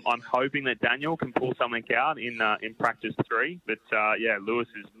yeah, I'm hoping that Daniel can pull something out in practice 3. But yeah, Lewis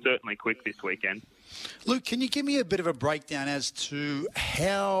is certainly quick this weekend. Luke, can you give me a bit of a breakdown as to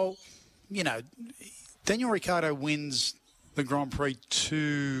how, Daniel Ricciardo wins the Grand Prix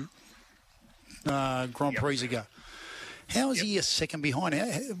 2 Grand Prix ago. How is he a second behind?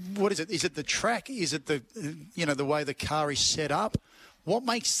 What is it? Is it the track? Is it the way the car is set up? What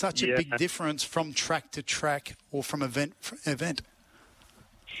makes such a big difference from track to track or from event to event?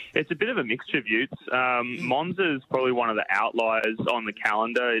 It's a bit of a mixture, Butts. Monza is probably one of the outliers on the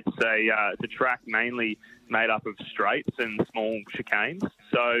calendar. It's a track mainly made up of straights and small chicanes.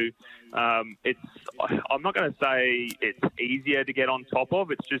 So I'm not going to say it's easier to get on top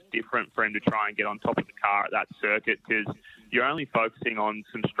of. It's just different for him to try and get on top of the car at that circuit because you're only focusing on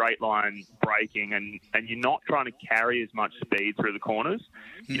some straight line braking and you're not trying to carry as much speed through the corners.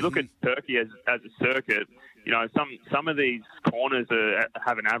 Mm-hmm. You look at Turkey as a circuit. Some of these corners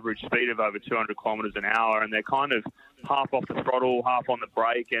have an average speed of over 200 kilometres an hour, and they're kind of half off the throttle, half on the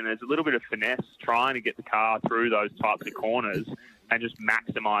brake, and there's a little bit of finesse trying to get the car through those types of corners and just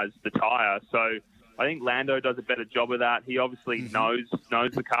maximise the tyre. So I think Lando does a better job of that. He obviously knows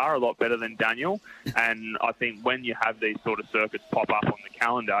the car a lot better than Daniel, and I think when you have these sort of circuits pop up on the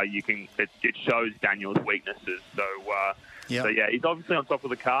calendar, it shows Daniel's weaknesses. So yeah, he's obviously on top of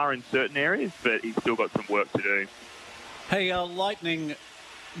the car in certain areas, but he's still got some work to do. Hey, Lightning,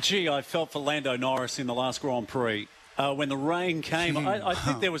 I felt for Lando Norris in the last Grand Prix. When the rain came, I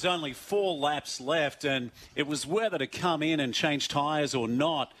think there was only 4 laps left, and it was whether to come in and change tyres or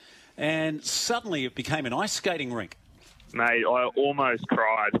not. And suddenly it became an ice skating rink. Mate, I almost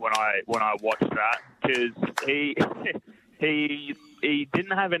cried when I watched that because he didn't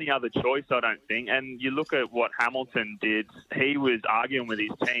didn't have any other choice, I don't think. And you look at what Hamilton did. He was arguing with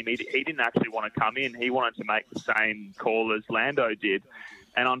his team. He didn't actually want to come in. He wanted to make the same call as Lando did.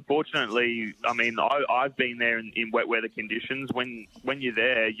 And unfortunately, I mean, I've been there in wet weather conditions. When you're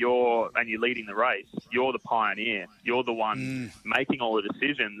there, you're leading the race. You're the pioneer. You're the one making all the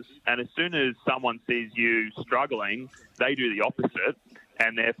decisions. And as soon as someone sees you struggling, they do the opposite,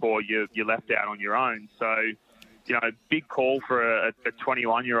 and therefore you're left out on your own. So, you know, big call for a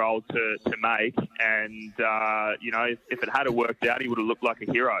 21-year-old to make. And, you know, if it had worked out, he would have looked like a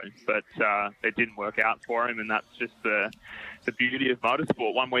hero. But it didn't work out for him, and that's just the beauty of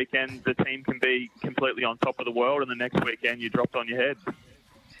motorsport. One weekend, the team can be completely on top of the world, and the next weekend, you're dropped on your head.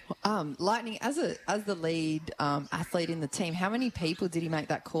 Lightning, as the lead athlete in the team, how many people did he make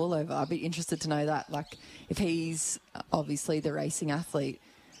that call over? I'd be interested to know that. Like, if he's obviously the racing athlete,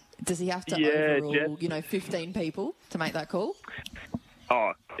 does he have to overrule, 15 people to make that call?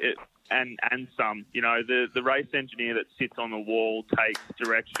 Oh, and some. You know, the race engineer that sits on the wall takes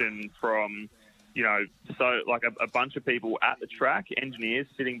direction from, you know, so like a bunch of people at the track, engineers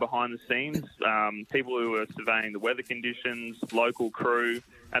sitting behind the scenes, people who are surveying the weather conditions, local crew,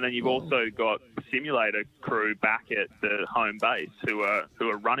 and then you've also got simulator crew back at the home base who are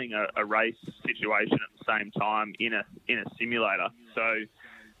running a race situation at the same time in a simulator. So,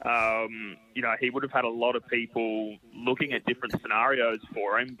 you know, he would have had a lot of people looking at different scenarios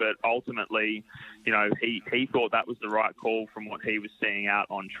for him, but ultimately, you know, he thought that was the right call from what he was seeing out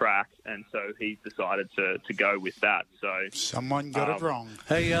on track, and so he decided to go with that. So someone got it wrong.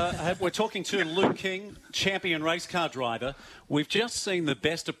 Hey, we're talking to Luke King, champion race car driver. We've just seen the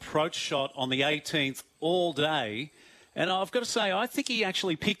best approach shot on the 18th all day, and I've got to say, I think he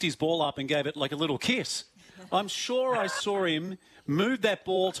actually picked his ball up and gave it like a little kiss. I'm sure I saw him move that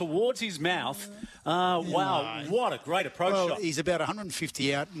ball towards his mouth. Wow, what a great approach shot. He's about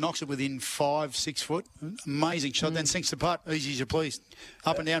 150 out, knocks it within 5-6 foot. Amazing shot, then sinks the putt, easy as you please.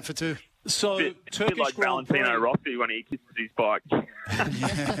 Up and down for two. So, Turkish like Grand Prix. Valentino Rossi when he kisses his bike.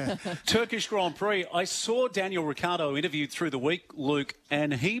 Turkish Grand Prix. I saw Daniel Ricciardo interviewed through the week, Luke,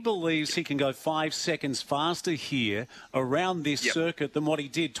 and he believes he can go 5 seconds faster here around this circuit than what he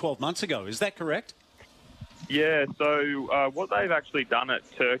did 12 months ago. Is that correct? Yeah, so what they've actually done at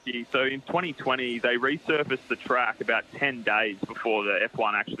Turkey, so in 2020, they resurfaced the track about 10 days before the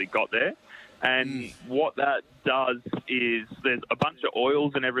F1 actually got there. And what that does is there's a bunch of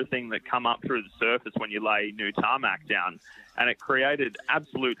oils and everything that come up through the surface when you lay new tarmac down. And it created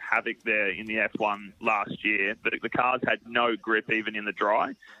absolute havoc there in the F1 last year. The cars had no grip even in the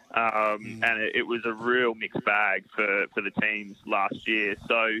dry. And it was a real mixed bag for the teams last year.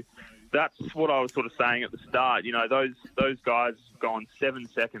 So that's what I was sort of saying at the start. You know, those guys have gone 7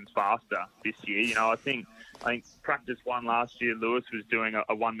 seconds faster this year. You know, I think practice one last year, Lewis was doing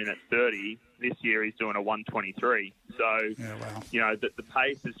a 1 minute 30. This year he's doing a 1:23. So, you know, the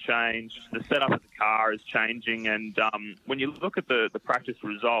pace has changed. The setup of the car is changing. And when you look at the practice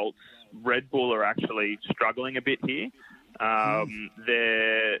results, Red Bull are actually struggling a bit here.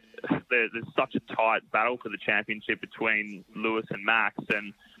 There's such a tight battle for the championship between Lewis and Max,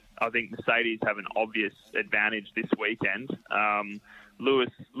 and I think Mercedes have an obvious advantage this weekend. Lewis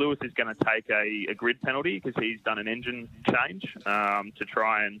is going to take a grid penalty because he's done an engine change to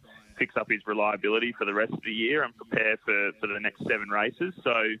try and fix up his reliability for the rest of the year and prepare for the next 7 races.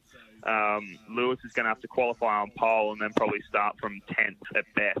 So Lewis is going to have to qualify on pole and then probably start from 10th at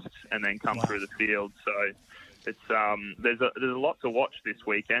best and then come through the field. So it's there's a lot to watch this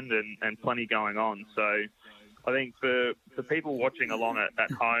weekend and plenty going on. So I think for people watching along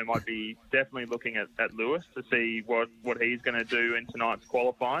at home, I'd be definitely looking at Lewis to see what he's going to do in tonight's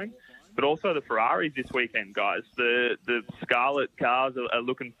qualifying. But also the Ferraris this weekend, guys. The Scarlet cars are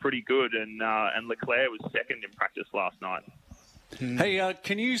looking pretty good, and Leclerc was second in practice last night. Hey,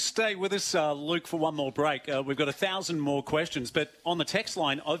 can you stay with us, Luke, for one more break? We've got 1,000 more questions, but on the text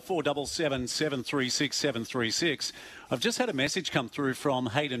line, 0477 736 736, I've just had a message come through from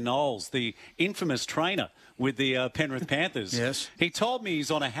Hayden Knowles, the infamous trainer with the Penrith Panthers. Yes. He told me he's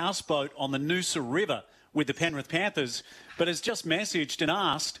on a houseboat on the Noosa River with the Penrith Panthers, but has just messaged and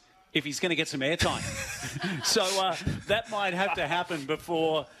asked if he's going to get some airtime. So that might have to happen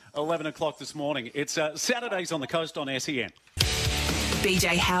before 11 o'clock this morning. It's Saturdays on the Coast on SEN.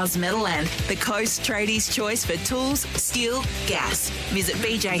 BJ Howes Meadowland, the Coast Tradies' choice for tools, steel, gas. Visit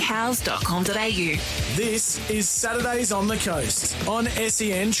bjhowes.com.au. This is Saturdays on the Coast on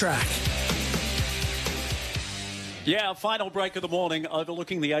SEN Track. Yeah, our final break of the morning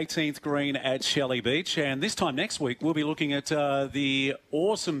overlooking the 18th green at Shelley Beach. And this time next week, we'll be looking at the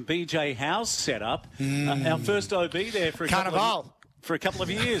awesome BJ Howes setup. Our first OB there for a Carnival. for a couple of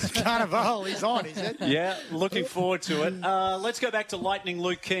years. Carnival, he's on, is it? Yeah, looking forward to it. Let's go back to Lightning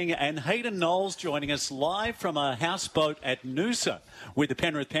Luke King and Hayden Knowles joining us live from a houseboat at Noosa with the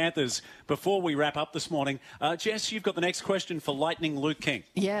Penrith Panthers. Before we wrap up this morning, Jess, you've got the next question for Lightning Luke King.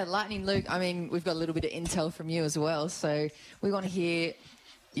 Yeah, Lightning Luke, I mean, we've got a little bit of intel from you as well, so we want to hear...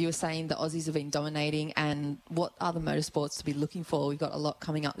 You were saying the Aussies have been dominating, and what are the motorsports to be looking for? We've got a lot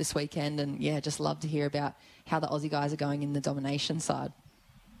coming up this weekend, and, yeah, just love to hear about how the Aussie guys are going in the domination side.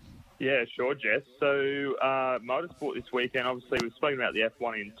 Yeah, sure, Jess. So, motorsport this weekend, obviously we've spoken about the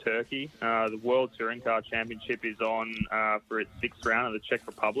F1 in Turkey. The World Touring Car Championship is on for its 6th round of the Czech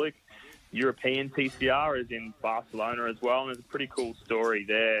Republic. European TCR is in Barcelona as well, and there's a pretty cool story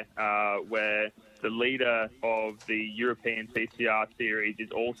there where the leader of the European TCR series is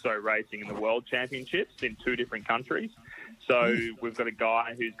also racing in the World Championships in 2 different countries. So we've got a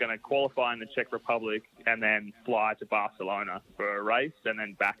guy who's going to qualify in the Czech Republic and then fly to Barcelona for a race and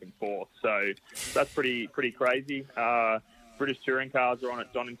then back and forth. So that's pretty crazy. British touring cars are on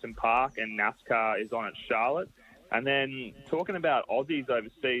at Donington Park and NASCAR is on at Charlotte. And then talking about Aussies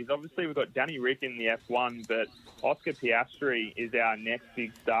overseas, obviously we've got Danny Rick in the F1, but Oscar Piastri is our next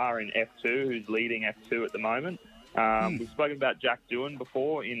big star in F2, who's leading F2 at the moment. We've spoken about Jack Doohan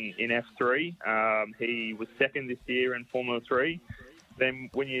before in F3. He was second this year in Formula 3. Then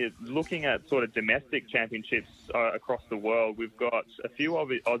when you're looking at sort of domestic championships across the world, we've got a few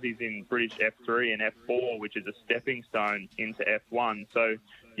Aussies in British F3 and F4, which is a stepping stone into F1. So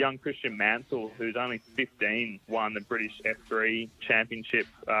young Christian Mansell, who's only 15, won the British F3 championship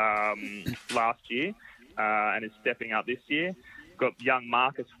last year and is stepping up this year. Got young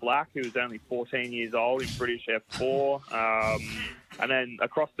Marcus Flack, who's only 14 years old in British F4. And then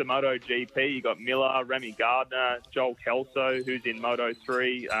across the MotoGP, you got Miller, Remy Gardner, Joel Kelso, who's in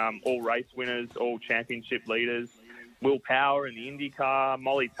Moto3, all race winners, all championship leaders. Will Power in the IndyCar,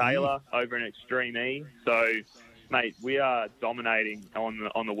 Molly Taylor over in Extreme E. So, mate, we are dominating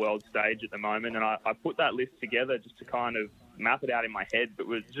on the world stage at the moment. And I put that list together just to kind of map it out in my head, but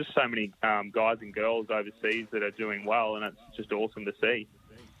with just so many guys and girls overseas that are doing well, and it's just awesome to see.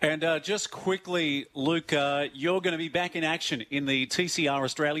 And just quickly, Luke, you're going to be back in action in the TCR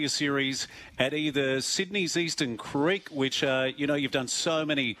Australia Series at either Sydney's Eastern Creek, which, you've done so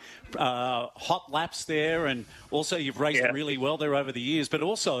many hot laps there, and also you've raced really well there over the years, but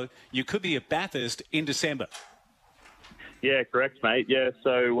also you could be at Bathurst in December. Yeah, correct, mate. Yeah, so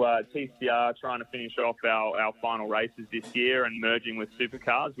TCR trying to finish off our final races this year and merging with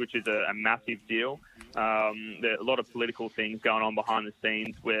Supercars, which is a massive deal. There are a lot of political things going on behind the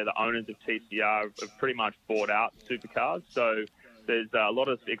scenes where the owners of TCR have pretty much bought out Supercars. So there's a lot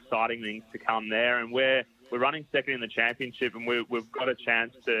of exciting things to come there, and we're running second in the championship, and we've got a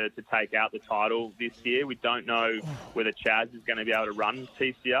chance to take out the title this year. We don't know whether Chaz is going to be able to run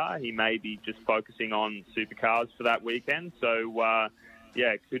TCR. He may be just focusing on Supercars for that weekend. So,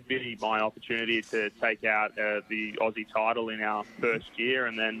 it could be my opportunity to take out the Aussie title in our first year,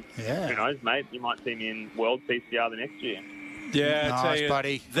 and then, who knows, mate, you might see me in World TCR the next year. Yeah, nice, I tell you,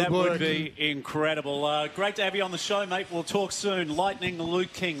 buddy. That would be incredible. Great to have you on the show, mate. We'll talk soon. Lightning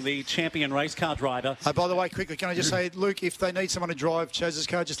Luke King, the champion race car driver. By the way, quickly, can I just say, Luke, if they need someone to drive Chaz's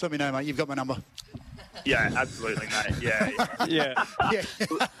car, just let me know, mate. You've got my number. Yeah, absolutely, mate. Yeah. Yeah.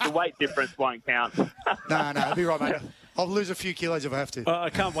 The weight difference won't count. No, I'll be right, mate. I'll lose a few kilos if I have to. I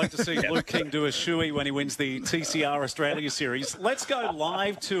can't wait to see Luke King do a shoey when he wins the TCR Australia Series. Let's go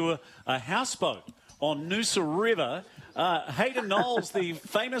live to a houseboat on Noosa River. Hayden Knowles, the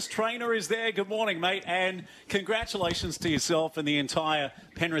famous trainer, is there. Good morning, mate, and congratulations to yourself and the entire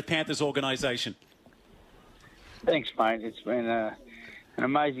Penrith Panthers organisation. Thanks, mate. It's been an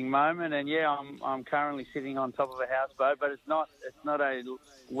amazing moment, and I'm currently sitting on top of a houseboat, but it's not a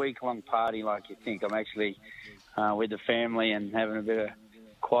week-long party like you think. I'm actually with the family and having a bit of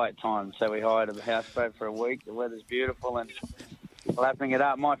quiet time. So we hired a houseboat for a week. The weather's beautiful and lapping it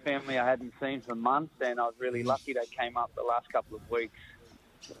up. My family I hadn't seen for months, and I was really lucky they came up the last couple of weeks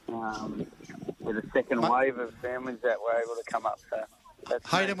with a second wave of families that were able to come up. So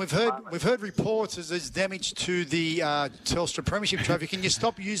Hayden, we've heard reports as there's damage to the Telstra Premiership Trophy. Can you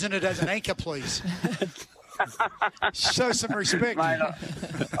stop using it as an anchor, please? Show some respect, mate.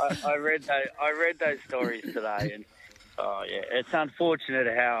 I read those stories today, and it's unfortunate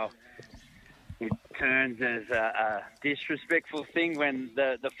how it turns as a disrespectful thing. When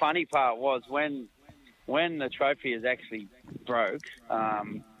the funny part was when the trophy is actually broke,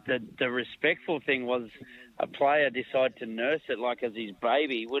 the respectful thing was a player decided to nurse it like as his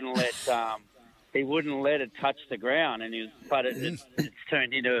baby. He wouldn't let it touch the ground, and it's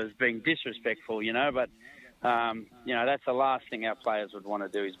turned into as being disrespectful, But that's the last thing our players would want to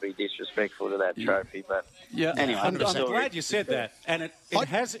do is be disrespectful to that trophy. But anyway, I'm glad you said that. And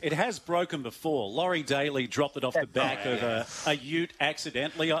it has broken before. Laurie Daly dropped it off the back of a ute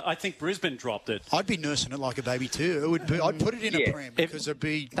accidentally. I think Brisbane dropped it. I'd be nursing it like a baby too. It would be. I'd put it in a pram because it'd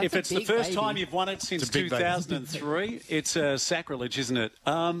be. If it's the first time you've won it since 2003, it's sacrilege, isn't it?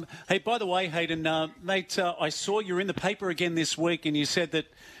 Hey, by the way, Hayden, mate, I saw you're in the paper again this week, and you said that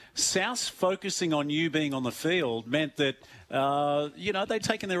South focusing on you being on the field meant that, they'd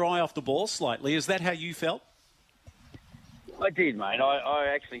taken their eye off the ball slightly. Is that how you felt? I did, mate. I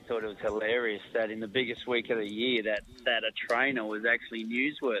actually thought it was hilarious that in the biggest week of the year that a trainer was actually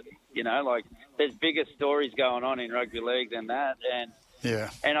newsworthy. There's bigger stories going on in rugby league than that.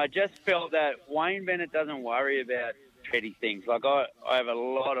 And I just felt that Wayne Bennett doesn't worry about petty things. Like, I have a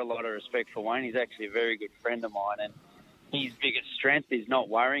lot of respect for Wayne. He's actually a very good friend of mine, and his biggest strength is not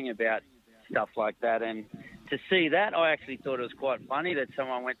worrying about stuff like that. And to see that, I actually thought it was quite funny that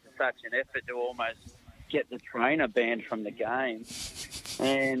someone went to such an effort to almost get the trainer banned from the game.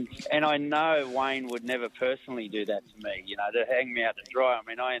 And I know Wayne would never personally do that to me, to hang me out to dry. I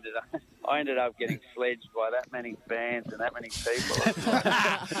mean, I ended up getting sledged by that many fans and that many people.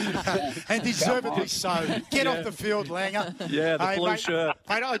 And deservedly so. Get off the field, Langer. Yeah, the blue shirt.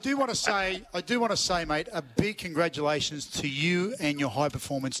 Mate, I do want to say, mate, a big congratulations to you and your high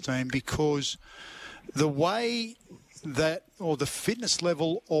performance team, because the way that, or the fitness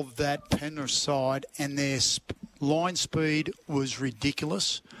level of that Penrith side and their line speed was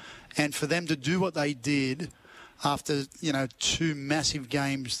ridiculous. And for them to do what they did after, two massive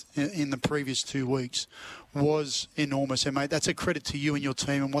games in the previous 2 weeks was enormous. And, mate, that's a credit to you and your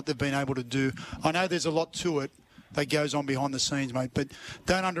team and what they've been able to do. I know there's a lot to it that goes on behind the scenes, mate, but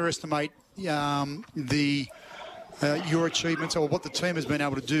don't underestimate your achievements or what the team has been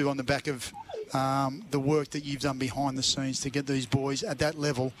able to do on the back of the work that you've done behind the scenes to get these boys at that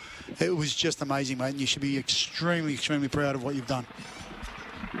level. It was just amazing, mate, and you should be extremely, extremely proud of what you've done.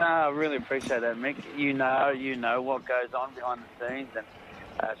 No, I really appreciate that, Mick. You know what goes on behind the scenes, and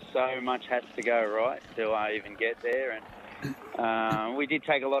so much has to go right to even get there. And we did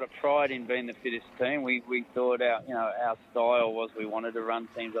take a lot of pride in being the fittest team. We thought our style was we wanted to run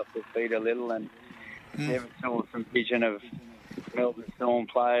teams off their feet a little, and never saw some vision of Melbourne Storm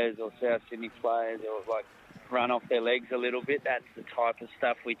players or South Sydney players or run off their legs a little bit. That's the type of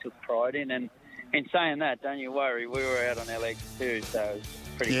stuff we took pride in. And in saying that, don't you worry, we were out on our legs too, so it's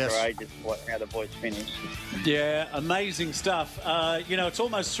pretty courageous how the boys finished. Yeah, amazing stuff. It's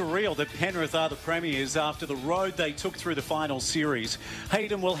almost surreal that Penrith are the premiers after the road they took through the final series.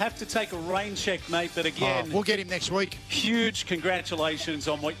 Hayden, we'll have to take a rain check, mate, but again... we'll get him next week. Huge congratulations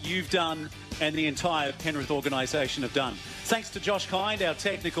on what you've done and the entire Penrith organisation have done. Thanks to Josh Kind, our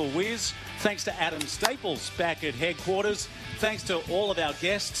technical whiz. Thanks to Adam Staples back at headquarters. Thanks to all of our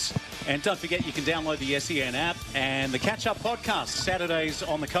guests. And don't forget, you can download the SEN app and the Catch Up podcast, Saturdays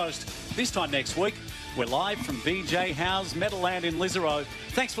on the Coast. This time next week, we're live from BJ Howe's Meadowland in Lisarow.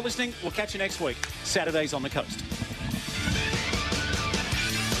 Thanks for listening. We'll catch you next week, Saturdays on the Coast.